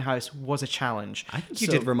in my house was a challenge. I think you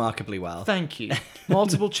did remarkably well. Thank you.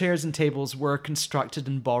 Multiple chairs and tables were constructed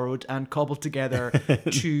and borrowed and cobbled together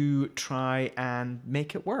to try and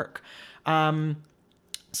make it work.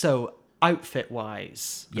 So,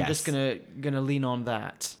 outfit-wise, I'm just gonna lean on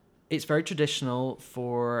that. It's very traditional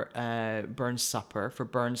for Burns supper, for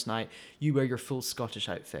Burns night. You wear your full Scottish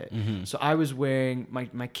outfit. Mm-hmm. So I was wearing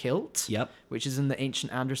my kilt, which is in the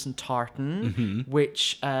ancient Anderson tartan,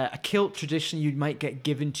 which a kilt tradition you might get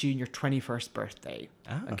given to you on your 21st birthday.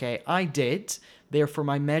 Oh. Okay, I did. Therefore,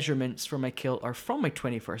 my measurements for my kilt are from my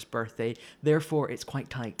 21st birthday. Therefore, it's quite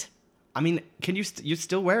tight. I mean, you're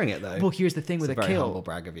still wearing it though. Well, here's the thing with a kilt. Very humble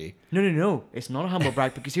brag of you. No. It's not a humble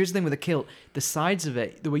brag because here's the thing with a kilt. The sides of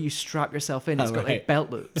it, the way you strap yourself in, it's got like belt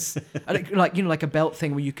loops. like a belt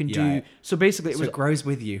thing where you can do. So basically, it grows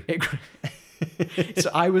with you.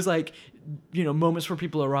 So I was like, moments where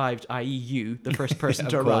people arrived, i.e. you, the first person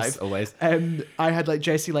to arrive. Always. I had like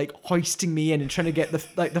Jesse like hoisting me in and trying to get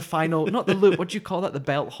the final, not the loop. What do you call that? The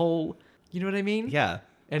belt hole. You know what I mean? Yeah.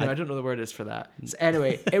 Anyway, I don't know the word is for that. So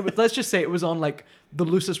anyway, let's just say it was on like the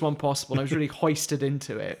loosest one possible, and I was really hoisted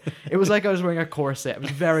into it. It was like I was wearing a corset. It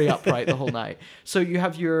was very upright the whole night. So you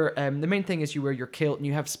have your the main thing is you wear your kilt, and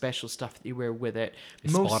you have special stuff that you wear with it.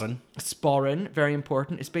 Sporran, very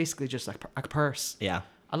important. It's basically just like a purse. Yeah.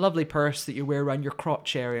 A lovely purse that you wear around your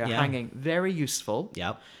crotch area, hanging. Very useful.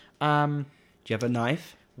 Yep. Do you have a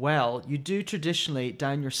knife? Well, you do traditionally,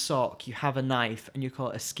 down your sock, you have a knife, and you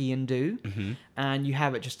call it a ski and do, and you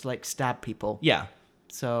have it just to like stab people. Yeah.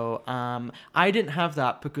 So I didn't have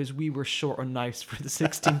that because we were short on knives for the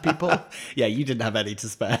 16 people. Yeah, you didn't have any to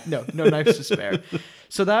spare. No knives to spare.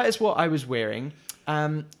 So that is what I was wearing.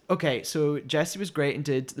 Okay, so Jessie was great and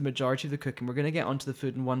did the majority of the cooking. We're going to get onto the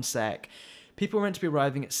food in one sec. People were meant to be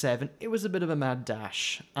arriving at 7. It was a bit of a mad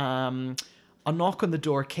dash. A knock on the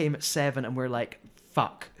door came at 7, and we're like,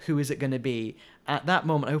 fuck, who is it going to be? At that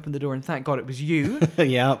moment, I opened the door, and thank God it was you.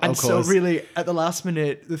 Yeah, and of course. so really, at the last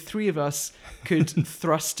minute, the three of us could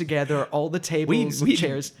thrust together all the tables and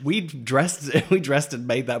chairs. We dressed and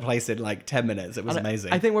made that place in like 10 minutes. It was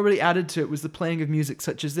amazing. I think what really added to it was the playing of music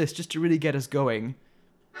such as this, just to really get us going.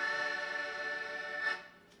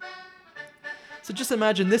 So just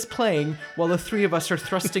imagine this playing while the three of us are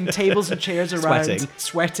thrusting tables and chairs around,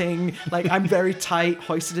 sweating. Like, I'm very tight,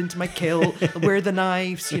 hoisted into my kilt, wear the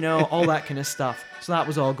knives, all that kind of stuff. So that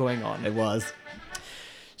was all going on. It was.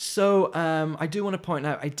 So I do want to point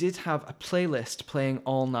out, I did have a playlist playing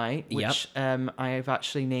all night, which I have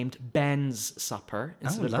actually named Ben's Supper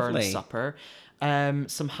instead of Burn's Supper.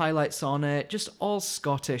 Some highlights on it, just all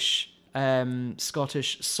Scottish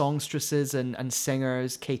songstresses and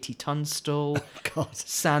singers. Katie Tunstall,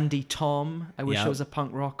 Sandy Tom, I wish I was a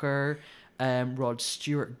punk rocker, Rod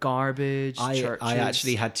Stewart, Garbage, Churches. I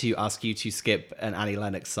actually had to ask you to skip an Annie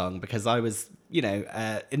Lennox song because I was, in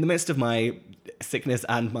the midst of my sickness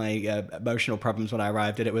and my emotional problems when I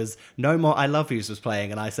arrived, and it was No More I Love Yous was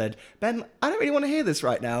playing, and I said, Ben, I don't really want to hear this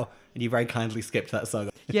right now, and you very kindly skipped that song.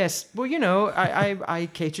 Yes, well, I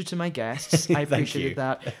catered to my guests. I appreciated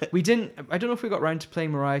that. I don't know if we got round to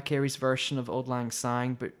playing Mariah Carey's version of Auld Lang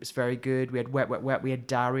Syne, but it's very good. We had Wet, Wet, Wet. We had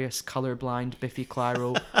Darius, Colorblind, Biffy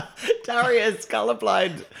Clyro. Darius,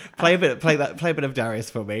 Colorblind. Play a bit of Darius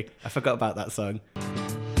for me. I forgot about that song. Nobody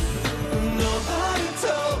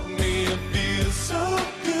told me it feels so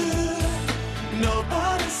good.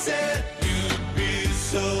 Nobody said you'd be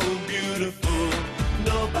so beautiful.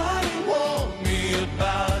 Nobody warned me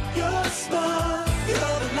about your smile.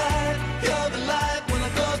 You're the light when I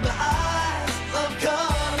close my eyes. I'm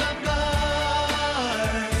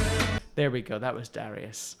colorblind. There we go. That was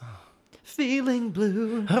Darius. Feeling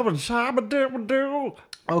blue.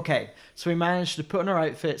 Okay, so we managed to put on our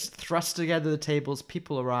outfits, thrust together the tables.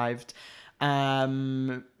 People arrived.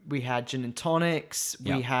 We had gin and tonics.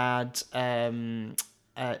 Yep. We had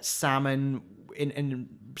salmon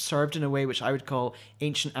served in a way which I would call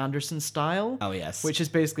ancient Anderson style. Oh, yes. Which is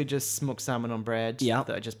basically just smoked salmon on bread Yep.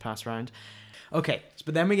 that I just pass around. Okay,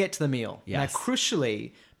 but then we get to the meal. Yes. Now,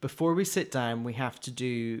 crucially, before we sit down, we have to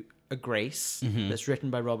do a grace that's written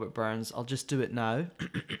by Robert Burns. I'll just do it now.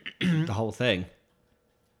 The whole thing.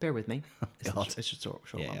 Bear with me. God. It's just short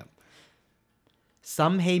Yeah. one.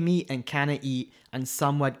 Some hae meat and canna eat, and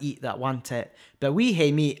some would eat that want it. But we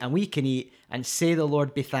hae meat and we can eat, and say the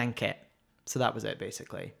Lord be thank it. So that was it,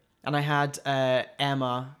 basically. And I had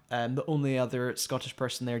Emma, the only other Scottish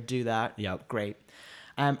person there, do that. Yep. Great.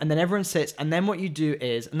 And then everyone sits, and then what you do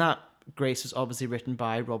is, and that grace was obviously written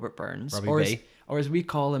by Robert Burns. Or as we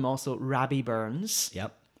call him also, Rabbi Burns.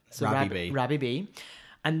 Yep. So Rabbi B. Rabbi B.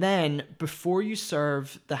 And then before you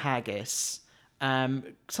serve the haggis,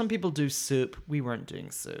 some people do soup. We weren't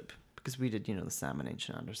doing soup because we did, the salmon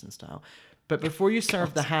ancient Anderson style. But before you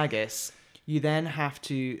serve the haggis, you then have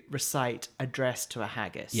to recite Address to a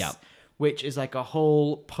Haggis. Yep. Which is like a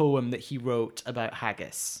whole poem that he wrote about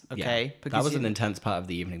haggis. Okay? Yeah. Because that was an intense part of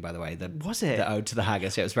the evening, by the way. Was it? The ode to the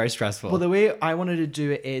haggis. Yeah, it was very stressful. Well, the way I wanted to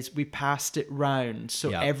do it is we passed it round,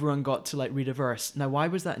 so Yeah. everyone got to read a verse. Now, why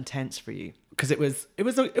was that intense for you? Because it was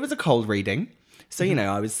a cold reading, so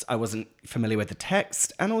I wasn't familiar with the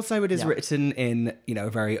text, and also it is written in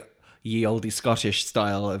a very ye olde Scottish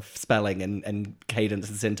style of spelling and cadence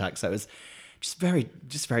and syntax. So it was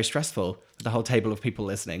just very stressful. The whole table of people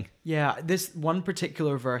listening. Yeah, this one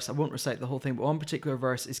particular verse, I won't recite the whole thing, but one particular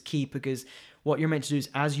verse is key because what you're meant to do is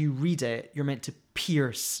as you read it, you're meant to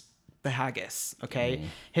pierce the haggis, okay?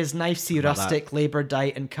 His knife see rustic, labour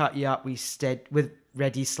dight, and cut you up with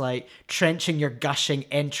ready slight, trenching your gushing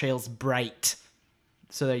entrails bright.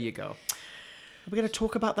 So there you go. Are we going to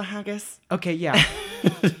talk about the haggis? Okay, yeah.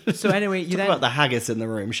 So anyway, Talk about the haggis in the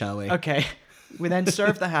room, shall we? Okay. We then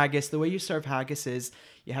serve the haggis. The way you serve haggis is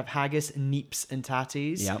you have haggis, neeps, and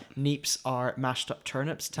tatties. Yep. Neeps are mashed up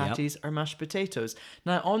turnips. Tatties are mashed potatoes.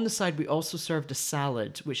 Now, on the side, we also served a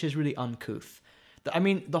salad, which is really uncouth. I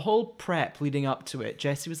mean, the whole prep leading up to it,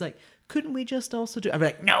 Jesse was like, couldn't we just also do... I'd be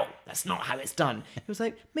like, no, that's not how it's done. He was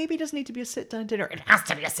like, maybe it doesn't need to be a sit-down dinner. It has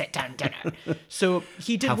to be a sit-down dinner. So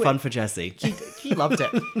he did... How fun for Jesse. He loved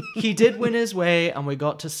it. He did win his way, and we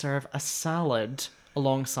got to serve a salad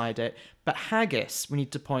alongside it. But haggis, we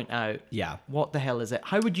need to point out. Yeah. What the hell is it?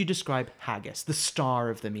 How would you describe haggis, the star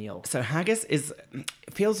of the meal? So haggis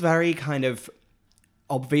feels very kind of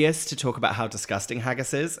obvious to talk about how disgusting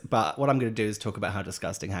haggis is, but what I'm going to do is talk about how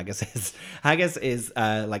disgusting haggis is. Haggis is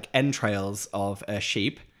like entrails of a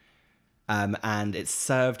sheep, and it's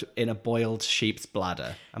served in a boiled sheep's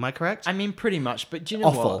bladder. Am I correct? I mean, pretty much, but do you know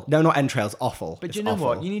Offal. what? No, not entrails, offal. But It's do you know offal.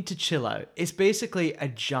 what? You need to chill out. It's basically a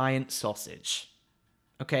giant sausage,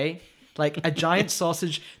 okay? Like a giant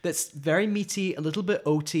sausage that's very meaty, a little bit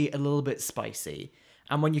oaty, a little bit spicy.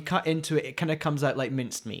 And when you cut into it, it kind of comes out like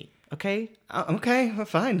minced meat. Okay? Okay, well,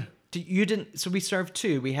 fine. You didn't. So we served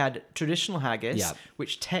two. We had traditional haggis, Yeah.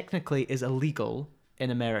 which technically is illegal in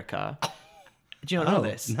America. Do you not know Oh,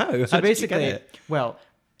 this? no. So How did you basically, get it? well,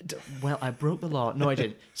 I broke the law. No, I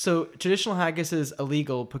didn't. So traditional haggis is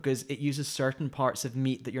illegal because it uses certain parts of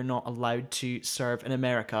meat that you're not allowed to serve in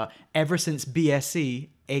America ever since BSE,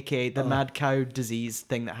 aka the mad cow disease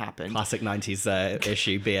thing that happened. Classic 90s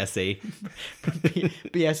issue, BSE.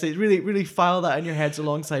 BSE, really file that in your heads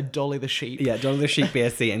alongside Dolly the sheep. Yeah, Donald the Sheep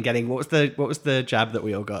BSE and getting, what was the jab that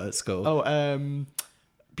we all got at school?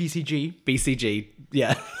 BCG. BCG,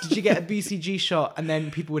 yeah. Did you get a BCG shot and then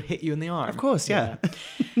people would hit you in the arm? Of course, yeah.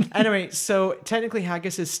 Anyway, so technically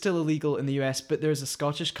haggis is still illegal in the US, but there's a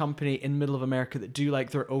Scottish company in middle of America that do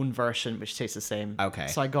like their own version, which tastes the same. Okay.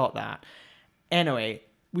 So I got that. Anyway,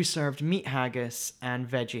 we served meat haggis and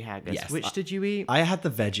veggie haggis. Yes, Which did you eat? I had the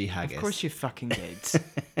veggie haggis. Of course you fucking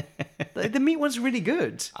did. The meat one's really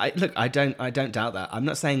good. I don't doubt that. I'm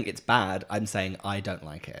not saying it's bad. I'm saying I don't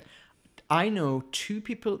like it. I know two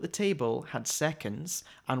people at the table had seconds,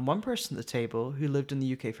 and one person at the table who lived in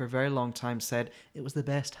the UK for a very long time said it was the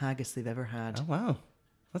best haggis they've ever had. Oh, wow.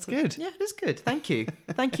 That's good. Yeah, it is good. Thank you.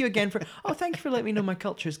 Thank you again for... Oh, thank you for letting me know my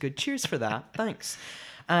culture is good. Cheers for that. Thanks.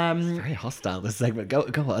 Very hostile, this segment. Go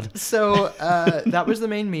on. So that was the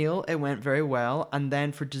main meal. It went very well. And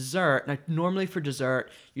then for dessert... Now, normally for dessert,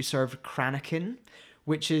 you serve Cranachan,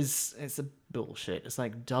 which is... It's a bullshit. It's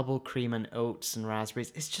like double cream and oats and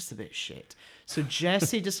raspberries. It's just a bit shit. So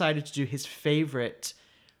Jesse decided to do his favourite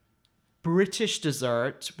British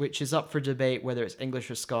dessert, which is up for debate whether it's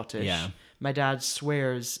English or Scottish. Yeah. My dad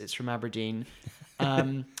swears it's from Aberdeen.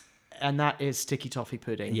 And that is sticky toffee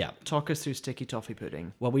pudding. Yeah. Talk us through sticky toffee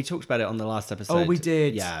pudding. Well, we talked about it on the last episode. Oh, we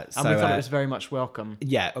did. Yeah. And we thought it was very much welcome.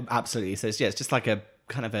 Yeah, absolutely. So, it's just like a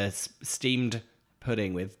kind of a steamed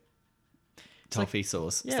pudding with toffee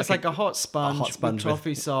sauce. Yeah, it's like a hot sponge with with-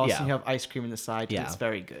 toffee sauce, yeah. and you have ice cream on the side. Yeah. And it's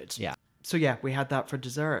very good. Yeah. So yeah, we had that for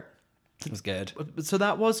dessert. It was good. So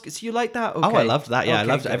that was... So you like that? Okay. Oh, I loved that. Yeah, I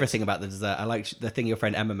Okay, loved good. everything about the dessert. I liked the thing your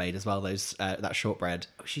friend Emma made as well, those that shortbread.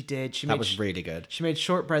 Oh, she did. That was really good. She made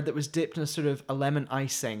shortbread that was dipped in a sort of a lemon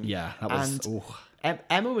icing. Yeah, that was... And ooh.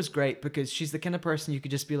 Emma was great because she's the kind of person you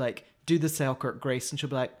could just be like, do the Selkirk Grace, and she'll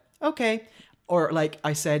be like, okay. Or like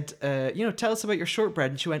I said, tell us about your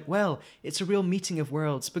shortbread. And she went, well, it's a real meeting of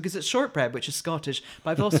worlds because it's shortbread, which is Scottish,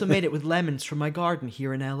 but I've also made it with lemons from my garden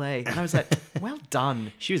here in LA. And I was like, well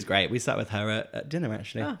done. She was great. We sat with her at dinner,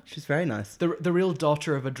 actually. Oh. She's very nice. The real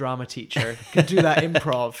daughter of a drama teacher can do that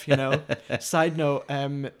improv, you know. Side note,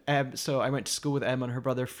 so I went to school with Emma and her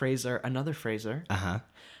brother Fraser, another Fraser. Uh-huh.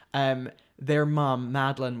 Their mum,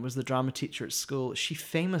 Madeline, was the drama teacher at school. She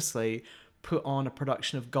famously put on a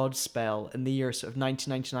production of Godspell in the year sort of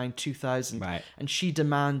 1999, 2000. Right. And she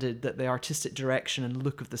demanded that the artistic direction and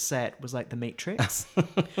look of the set was like The Matrix.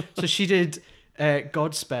 So she did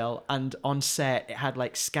Godspell, and on set it had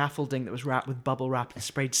like scaffolding that was wrapped with bubble wrap and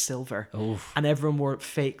sprayed silver. Oof. And everyone wore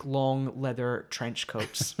fake long leather trench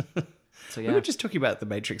coats. So yeah. We were just talking about the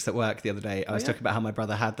Matrix at work the other day. I was talking about how my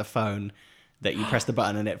brother had the phone that you press the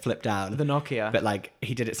button and it flipped down. The Nokia. But like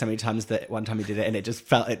he did it so many times that one time he did it and it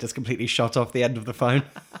just completely shot off the end of the phone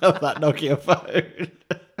of that Nokia phone.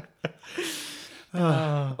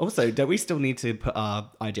 Also, don't we still need to put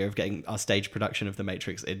our idea of getting our stage production of The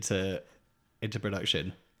Matrix into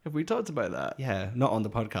production? Have we talked about that? Yeah, not on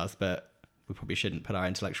the podcast, but we probably shouldn't put our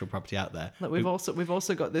intellectual property out there. Look, we've also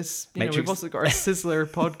got this. Matrix- We've also got our Sizzler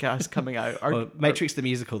podcast coming out. Well, Matrix the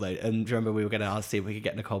musical though, and do you remember we were going to ask see if we could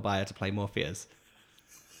get Nicole Byer to play Morpheus?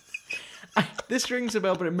 This rings a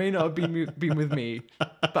bell, but it may not have been with me.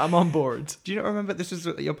 But I'm on board. Do you not remember this was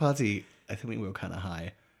at your party? I think we were kind of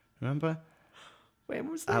high. Remember? Wait,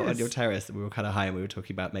 what was this? Out on your terrace, we were kind of high and we were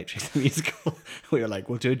talking about Matrix the musical. We were like,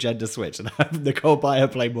 we'll do a gender switch and have Nicole Byer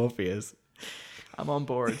play Morpheus. I'm on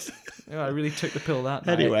board. I really took the pill that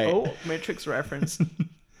night. Anyway. Oh, Matrix reference.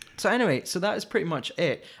 So anyway, so that is pretty much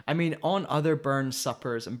it. I mean, on other Burns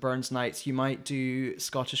suppers and Burns nights, you might do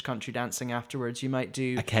Scottish country dancing afterwards. You might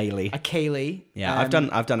do A Ceilidh. A Ceilidh. Yeah, I've done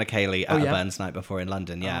a Ceilidh at yeah? a Burns night before in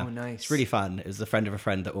London. Yeah, Oh, nice. It's really fun. It was a friend of a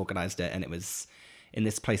friend that organised it, and it was in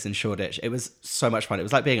this place in Shoreditch. It was so much fun. It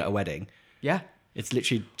was like being at a wedding. Yeah. It's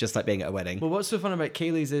literally just like being at a wedding. Well, what's so fun about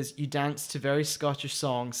Ceilidhs is you dance to very Scottish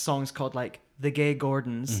songs called like The Gay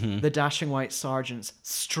Gordons, The Dashing White Sergeants,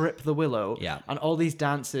 Strip the Willow. Yeah. And all these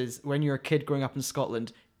dances, when you're a kid growing up in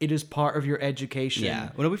Scotland, it is part of your education. Yeah.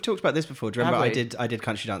 Well, we've talked about this before. Do you remember Have we? I did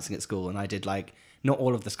country dancing at school, and I did like not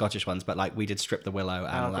all of the Scottish ones, but like we did Strip the Willow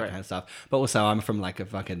and all that great. kind of stuff. But also, I'm from like a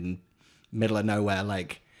fucking middle of nowhere,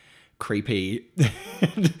 like creepy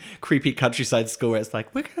countryside school where it's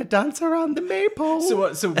like we're gonna dance around the maple.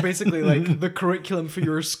 So basically, like the curriculum for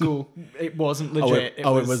your school, it wasn't legit. It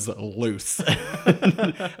was loose.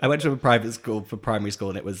 I went to a private school for primary school,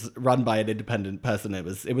 and it was run by an independent person. It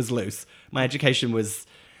was loose. My education was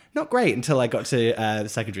not great until I got to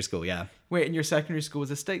secondary school. Yeah. Wait, and your secondary school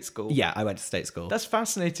was a state school? Yeah, I went to state school. That's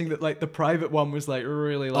fascinating that like the private one was like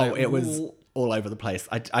really like. Oh, it was all over the place.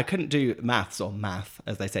 I couldn't do maths or math,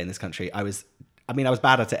 as they say in this country. I was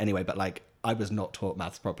bad at it anyway, but like I was not taught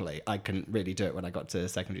maths properly. I couldn't really do it when I got to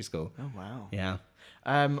secondary school. Oh wow. Yeah.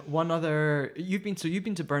 One other you've been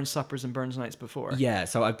to Burns suppers and Burns nights before. Yeah,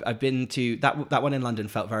 so I've been to that one in London.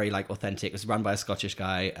 Felt very like authentic. It was run by a Scottish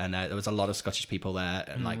guy, and there was a lot of Scottish people there,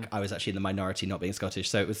 and like I was actually in the minority, not being Scottish,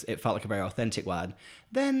 so it felt like a very authentic one.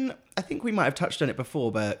 Then I think we might have touched on it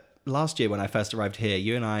before, but last year when I first arrived here,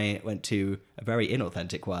 you and I went to a very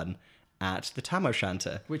inauthentic one at the Tam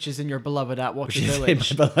O'Shanter, Which is in your beloved Atwater is in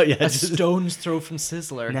Village. my beloved- yeah, a just- stone's throw from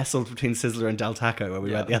Sizzler. nestled between Sizzler and Del Taco, where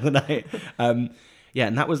we went the other night. Yeah,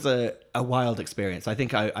 and that was a wild experience. I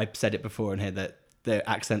think I said it before in here that the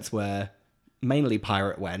accents were mainly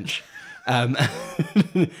pirate wench.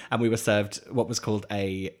 And we were served what was called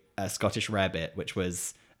a Scottish rarebit, which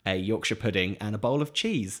was a Yorkshire pudding and a bowl of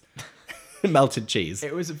cheese. Melted cheese.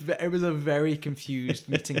 It was a very confused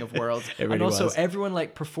meeting of worlds. It really and also was. everyone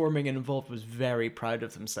like performing and involved was very proud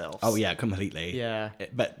of themselves. Oh yeah, completely. Yeah.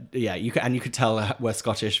 But yeah, you could tell we're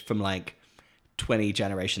Scottish from like 20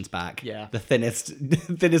 generations back. Yeah. The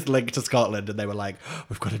thinnest link to Scotland, and they were like, oh,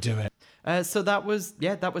 we've got to do it. So that was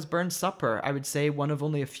Burns Supper. I would say one of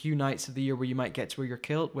only a few nights of the year where you might get to wear your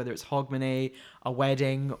kilt, whether it's Hogmanay, a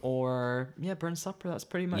wedding, or Burns Supper. That's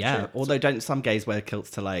pretty much Yeah. it. Although don't some gays wear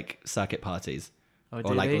kilts to like circuit parties Oh, or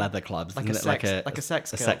do like they? leather clubs? Like Isn't a it sex- like a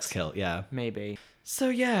sex a kilt. sex kilt? Yeah. Maybe. So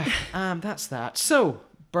yeah, that's that. So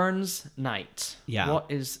Burns Night. Yeah. What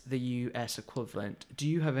is the US equivalent? Do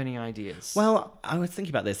you have any ideas? Well, I was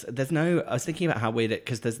thinking about this. I was thinking about how weird it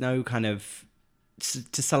because there's no kind of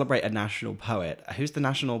to celebrate a national poet. Who's the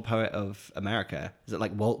national poet of America? Is it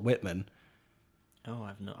like Walt Whitman? Oh,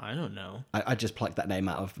 I don't know. I just plucked that name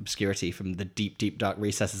out of obscurity from the deep, deep, dark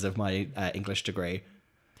recesses of my English degree.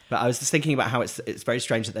 But I was just thinking about how it's very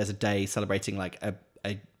strange that there's a day celebrating like a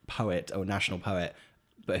poet or national poet,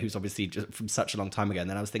 but who's obviously just from such a long time ago. And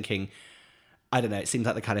then I was thinking, I don't know, it seems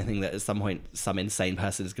like the kind of thing that at some point some insane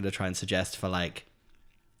person is going to try and suggest for like,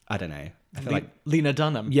 I don't know. I feel like Lena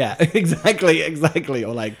Dunham. yeah, exactly.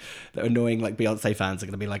 Or like the annoying like Beyonce fans are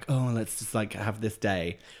going to be like, oh, let's just like have this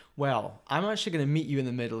day. Well, I'm actually going to meet you in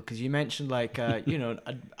the middle because you mentioned like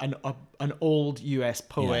an old US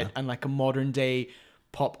poet Yeah. and like a modern day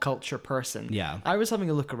pop culture person. Yeah. I was having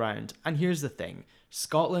a look around, and here's the thing: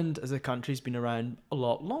 Scotland as a country's been around a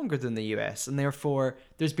lot longer than the US, and therefore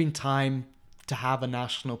there's been time to have a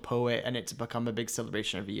national poet and it to become a big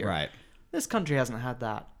celebration every year. Right. This country hasn't had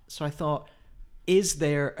that, so I thought, is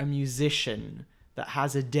there a musician that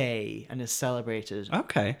has a day and is celebrated?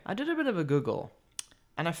 Okay. I did a bit of a Google,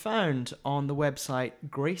 and I found on the website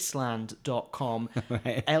Graceland.com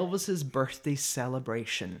Right. Elvis's birthday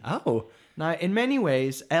celebration. Oh. Now, in many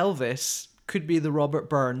ways, Elvis could be the Robert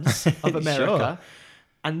Burns of America. Sure.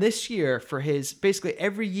 And this year, basically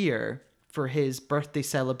every year for his birthday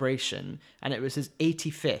celebration, and it was his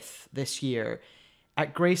 85th this year,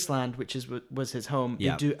 at Graceland, which was his home,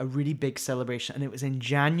 Yeah. they do a really big celebration, and it was in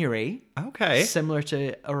January. Okay. Similar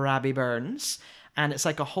to Arabi Burns. And it's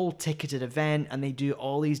like a whole ticketed event, and they do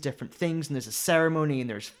all these different things, and there's a ceremony, and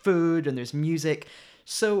there's food, and there's music.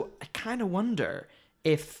 So I kind of wonder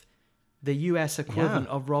if the US equivalent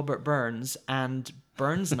of Robert Burns, and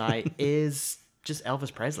Burns Night is just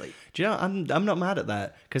Elvis Presley. Do you know, I'm not mad at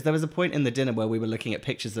that, because there was a point in the dinner where we were looking at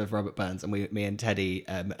pictures of Robert Burns, and me and Teddy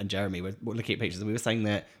and Jeremy were looking at pictures, and we were saying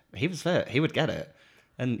that he was fit, he would get it.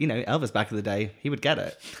 And, you know, Elvis back in the day, he would get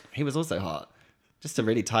it. He was also hot. Just to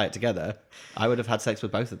really tie it together, I would have had sex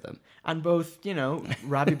with both of them. And both, you know,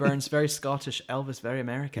 Robbie Burns, very Scottish, Elvis, very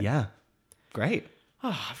American. Yeah. Great.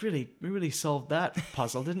 Oh, we really solved that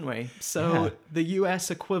puzzle, didn't we? So the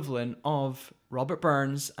US equivalent of Robert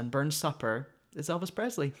Burns and Burns Supper is Elvis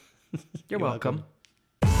Presley. You're welcome.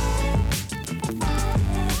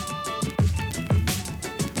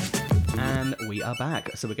 And we are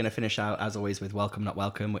back. So we're going to finish out, as always, with Welcome Not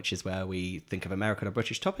Welcome, which is where we think of American or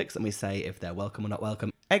British topics and we say if they're welcome or not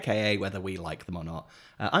welcome, aka whether we like them or not.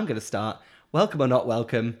 I'm going to start. Welcome or not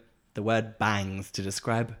welcome, the word bangs to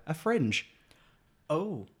describe a fringe.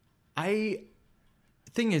 Oh,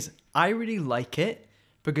 thing is, I really like it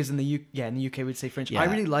because in the UK we'd say fringe. Yeah. I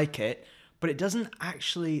really like it, but it doesn't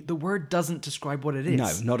actually, the word doesn't describe what it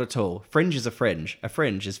is. No, not at all. Fringe is a fringe. A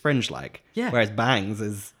fringe is fringe-like. Yeah. Whereas bangs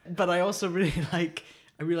is... But I also really like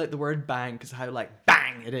the word bang because how like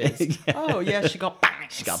bang it is. Yeah. Oh yeah, she got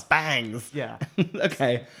bangs. She got bangs. Yeah.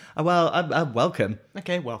 Okay. Well, I'm welcome.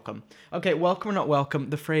 Okay, welcome. Okay, welcome or not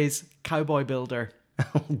welcome, the phrase cowboy builder.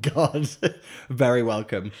 Oh, God. Very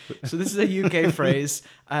welcome. So this is a UK phrase,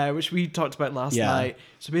 which we talked about last night.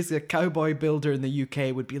 So basically a cowboy builder in the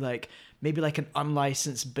UK would be like, maybe like an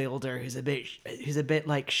unlicensed builder who's a bit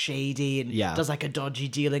like shady and does like a dodgy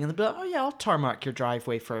dealing, and they'd be like, oh yeah, I'll tarmac your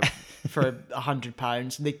driveway for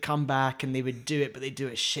 £100, and they'd come back and they would do it, but they do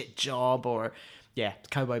a shit job, or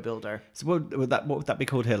cowboy builder. So what would that be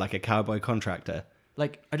called here? Like a cowboy contractor?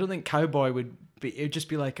 Like, I don't think cowboy would be, it would just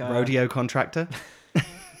be like a rodeo contractor.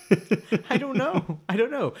 I don't know.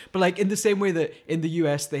 But like in the same way that in the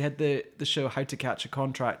US they had the show How to Catch a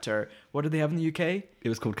Contractor, what did they have in the UK? It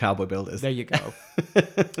was called Cowboy Builders. There you go.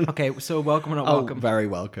 Okay, so welcome or not welcome? Very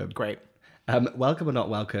welcome. Great. Welcome or not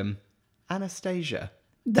welcome, Anastasia.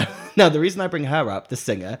 Now, the reason I bring her up, the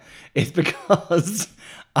singer, is because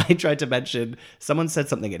I tried to mention, someone said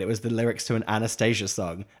something and it was the lyrics to an Anastasia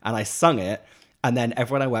song, and I sung it, and then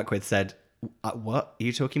everyone I work with said, what are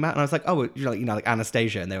you talking about? And I was like, oh, you're like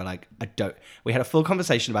Anastasia. And they were like, I don't. We had a full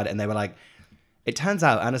conversation about it, and they were like, it turns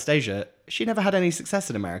out Anastasia, she never had any success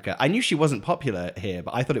in America. I knew she wasn't popular here,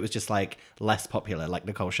 but I thought it was just like less popular, like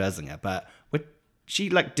Nicole Scherzinger. But she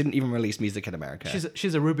like didn't even release music in America.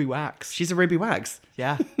 She's a Ruby Wax. She's a Ruby Wax.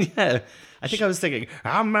 Yeah. Yeah. I think I was singing,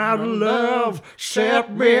 I'm out of love,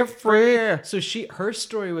 set me free. So her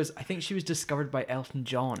story was, I think she was discovered by Elton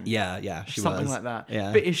John. Yeah, she Something was. like that.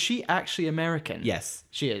 Yeah. But is she actually American? Yes.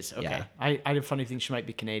 She is, okay. Yeah. I had a funny thing she might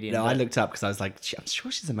be Canadian. No, I looked up because I was like, I'm sure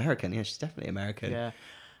she's American. Yeah, she's definitely American. Yeah.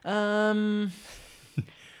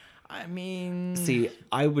 I mean... See,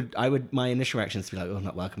 I would. My initial reaction is to be like, oh,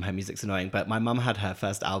 not welcome, her music's annoying. But my mum had her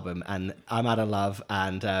first album, and I'm Out of Love,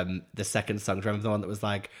 and the second song, do you remember the one that was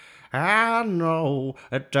like, I know,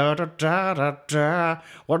 da da da da da,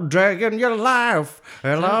 what day in your life,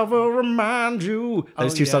 and love will remind you.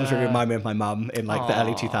 Those two songs really remind me of my mum in like the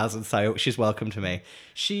early 2000s, so she's welcome to me.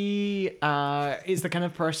 She is the kind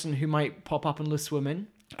of person who might pop up in Loose Women.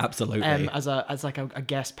 Absolutely. As like a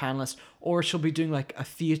guest panelist, or she'll be doing like a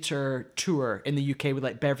theater tour in the UK with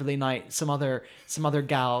like Beverly Knight, some other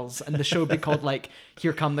gals, and the show would be called like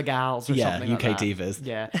Here Come the Gals or something UK like that. Divas.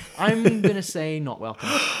 Yeah, I'm gonna say not welcome.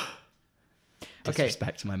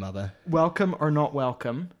 Disrespect to my mother. Welcome or not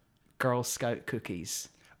welcome, Girl Scout cookies.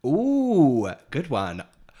 Ooh, good one.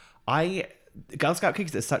 Girl Scout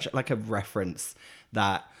cookies is such like a reference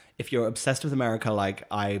that if you're obsessed with America like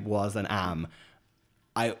I was and am,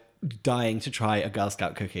 I dying to try a Girl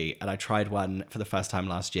Scout cookie, and I tried one for the first time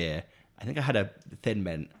last year. I think I had a Thin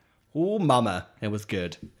Mint. Oh, mama, it was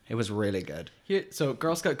good. It was really good. So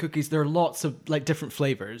Girl Scout cookies, there are lots of like different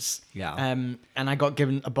flavors. Yeah. And I got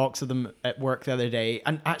given a box of them at work the other day,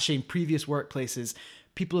 and actually in previous workplaces,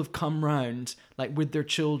 people have come round like with their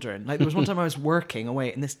children. Like there was one time I was working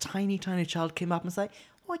away, and this tiny child came up and was like,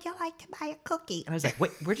 would you like to buy a cookie? And I was like,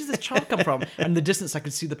 wait, where does this child come from? And in the distance, I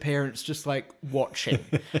could see the parents just like watching.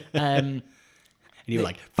 And you were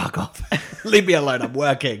like, fuck off. Leave me alone. I'm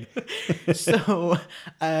working. So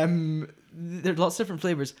there are lots of different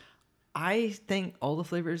flavors. I think all the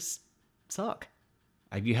flavors suck.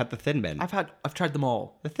 Have you had the Thin Mint? I've tried them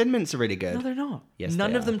all. The Thin Mints are really good. No, they're not. Yes,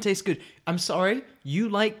 None they of them taste good. I'm sorry. You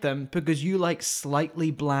like them because you like slightly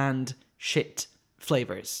bland shit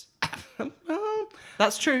flavors.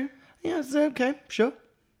 That's true. Yeah, it's okay. Sure.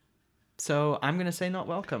 So I'm going to say not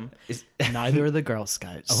welcome. Neither are the Girl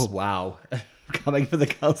Scouts. Oh, wow. coming for the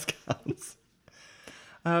Girl Scouts.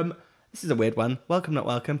 This is a weird one. Welcome, not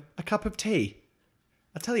welcome. A cup of tea.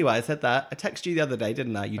 I'll tell you why I said that. I texted you the other day,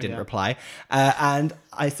 didn't I? You didn't reply. And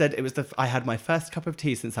I said it was I had my first cup of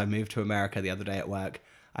tea since I moved to America the other day at work.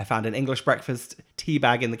 I found an English breakfast tea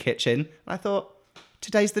bag in the kitchen. And I thought,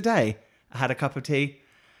 today's the day. I had a cup of tea.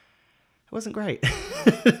 It wasn't great.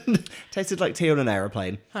 Tasted like tea on an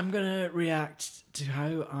aeroplane. I'm going to react to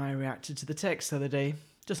how I reacted to the text the other day.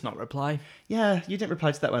 Just not reply. Yeah, you didn't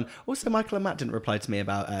reply to that one. Also, Michael and Matt didn't reply to me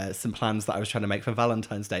about some plans that I was trying to make for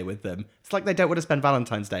Valentine's Day with them. It's like they don't want to spend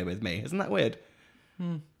Valentine's Day with me. Isn't that weird?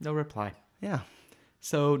 No reply. Yeah.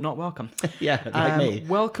 So, not welcome. Yeah, like me.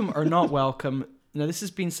 Welcome or not welcome. Now, this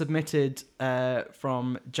has been submitted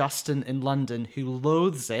from Justin in London, who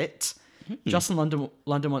loathes it. Justin London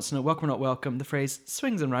wants to know, welcome or not welcome, the phrase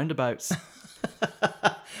swings and roundabouts.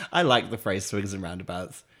 I like the phrase swings and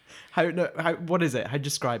roundabouts. What is it? How do you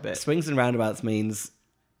describe it? Swings and roundabouts means,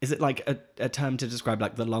 is it like a term to describe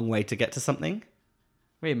like the long way to get to something?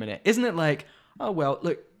 Wait a minute. Isn't it like, oh, well,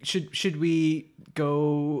 look, should we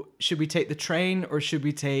take the train or should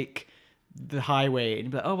we take the highway? And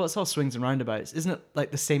you'd be like, oh, well, it's all swings and roundabouts. Isn't it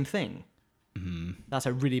like the same thing? Mm-hmm. That's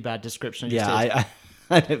a really bad description.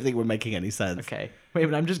 I don't think we're making any sense. Okay. Wait,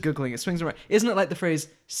 but I'm just Googling it. Swings and roundabouts. Isn't it like the phrase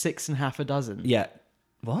 6 and half a dozen? Yeah.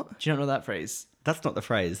 What? Do you not know that phrase? That's not the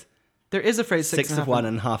phrase. There is a phrase 6 of one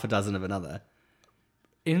and half a dozen of another.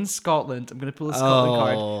 In Scotland, I'm going to pull a Scotland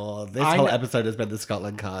card. Oh, this whole episode has been the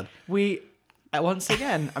Scotland card. Once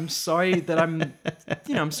again, I'm sorry that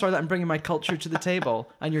I'm bringing my culture to the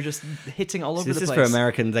table and you're just hitting all over the place. This is for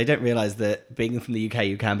Americans. They don't realise that being from the UK,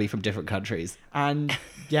 you can be from different countries. And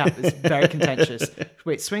yeah, it's very contentious.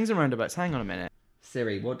 Wait, swings and roundabouts. Hang on a minute.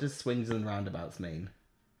 Siri, what does swings and roundabouts mean?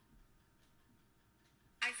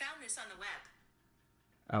 I found this on the web.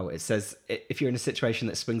 Oh, it says, if you're in a situation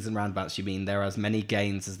that swings and roundabouts, you mean there are as many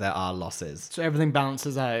gains as there are losses. So everything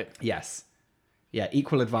balances out. Yes. Yeah,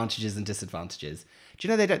 equal advantages and disadvantages. Do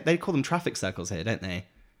you know they call them traffic circles here, don't they?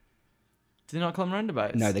 Do they not call them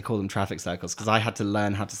roundabouts? No, they call them traffic circles because I had to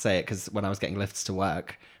learn how to say it because when I was getting lifts to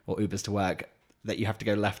work or Ubers to work, that you have to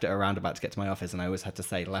go left at a roundabout to get to my office, and I always had to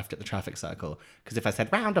say left at the traffic circle because if I said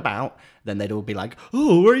roundabout, then they'd all be like,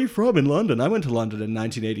 oh, where are you from in London? I went to London in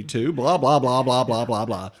 1982, blah, blah, blah, blah, blah, blah,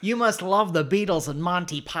 blah. You must love the Beatles and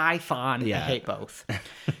Monty Python. Yeah. I hate both.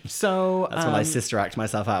 So that's when I sister act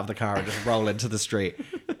myself out of the car and just roll into the street.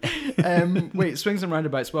 Wait, swings and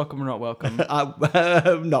roundabouts, welcome or not welcome?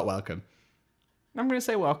 Not welcome. I'm going to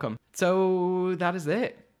say welcome. So that is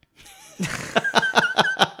it.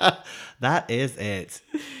 That is it.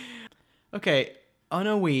 Okay, on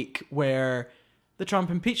a week where the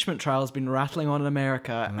Trump impeachment trial has been rattling on in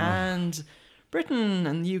America and Britain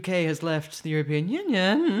and the UK has left the European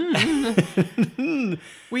Union,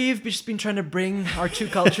 we've just been trying to bring our two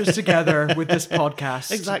cultures together with this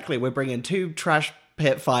podcast. Exactly, we're bringing two trash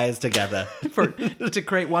pit fires together to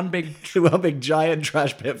create one big giant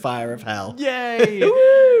trash pit fire of hell. Yay!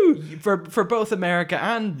 For both America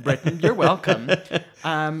and Britain, you're welcome.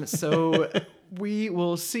 So we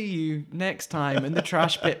will see you next time in the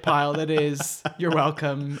trash pit pile that is You're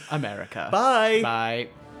Welcome, America. Bye. Bye.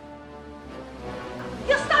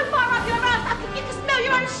 You're so far up your ass, you can smell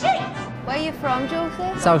your own shit! Where are you from,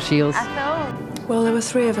 Joseph? South Shields. I thought. Well, there were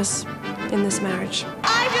 3 of us in this marriage.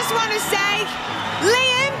 I just want to say,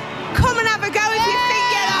 Liam, come and have a go if you think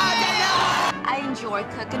you're hard enough. I enjoy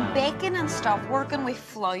cooking bacon and stuff, working with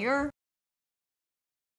flour.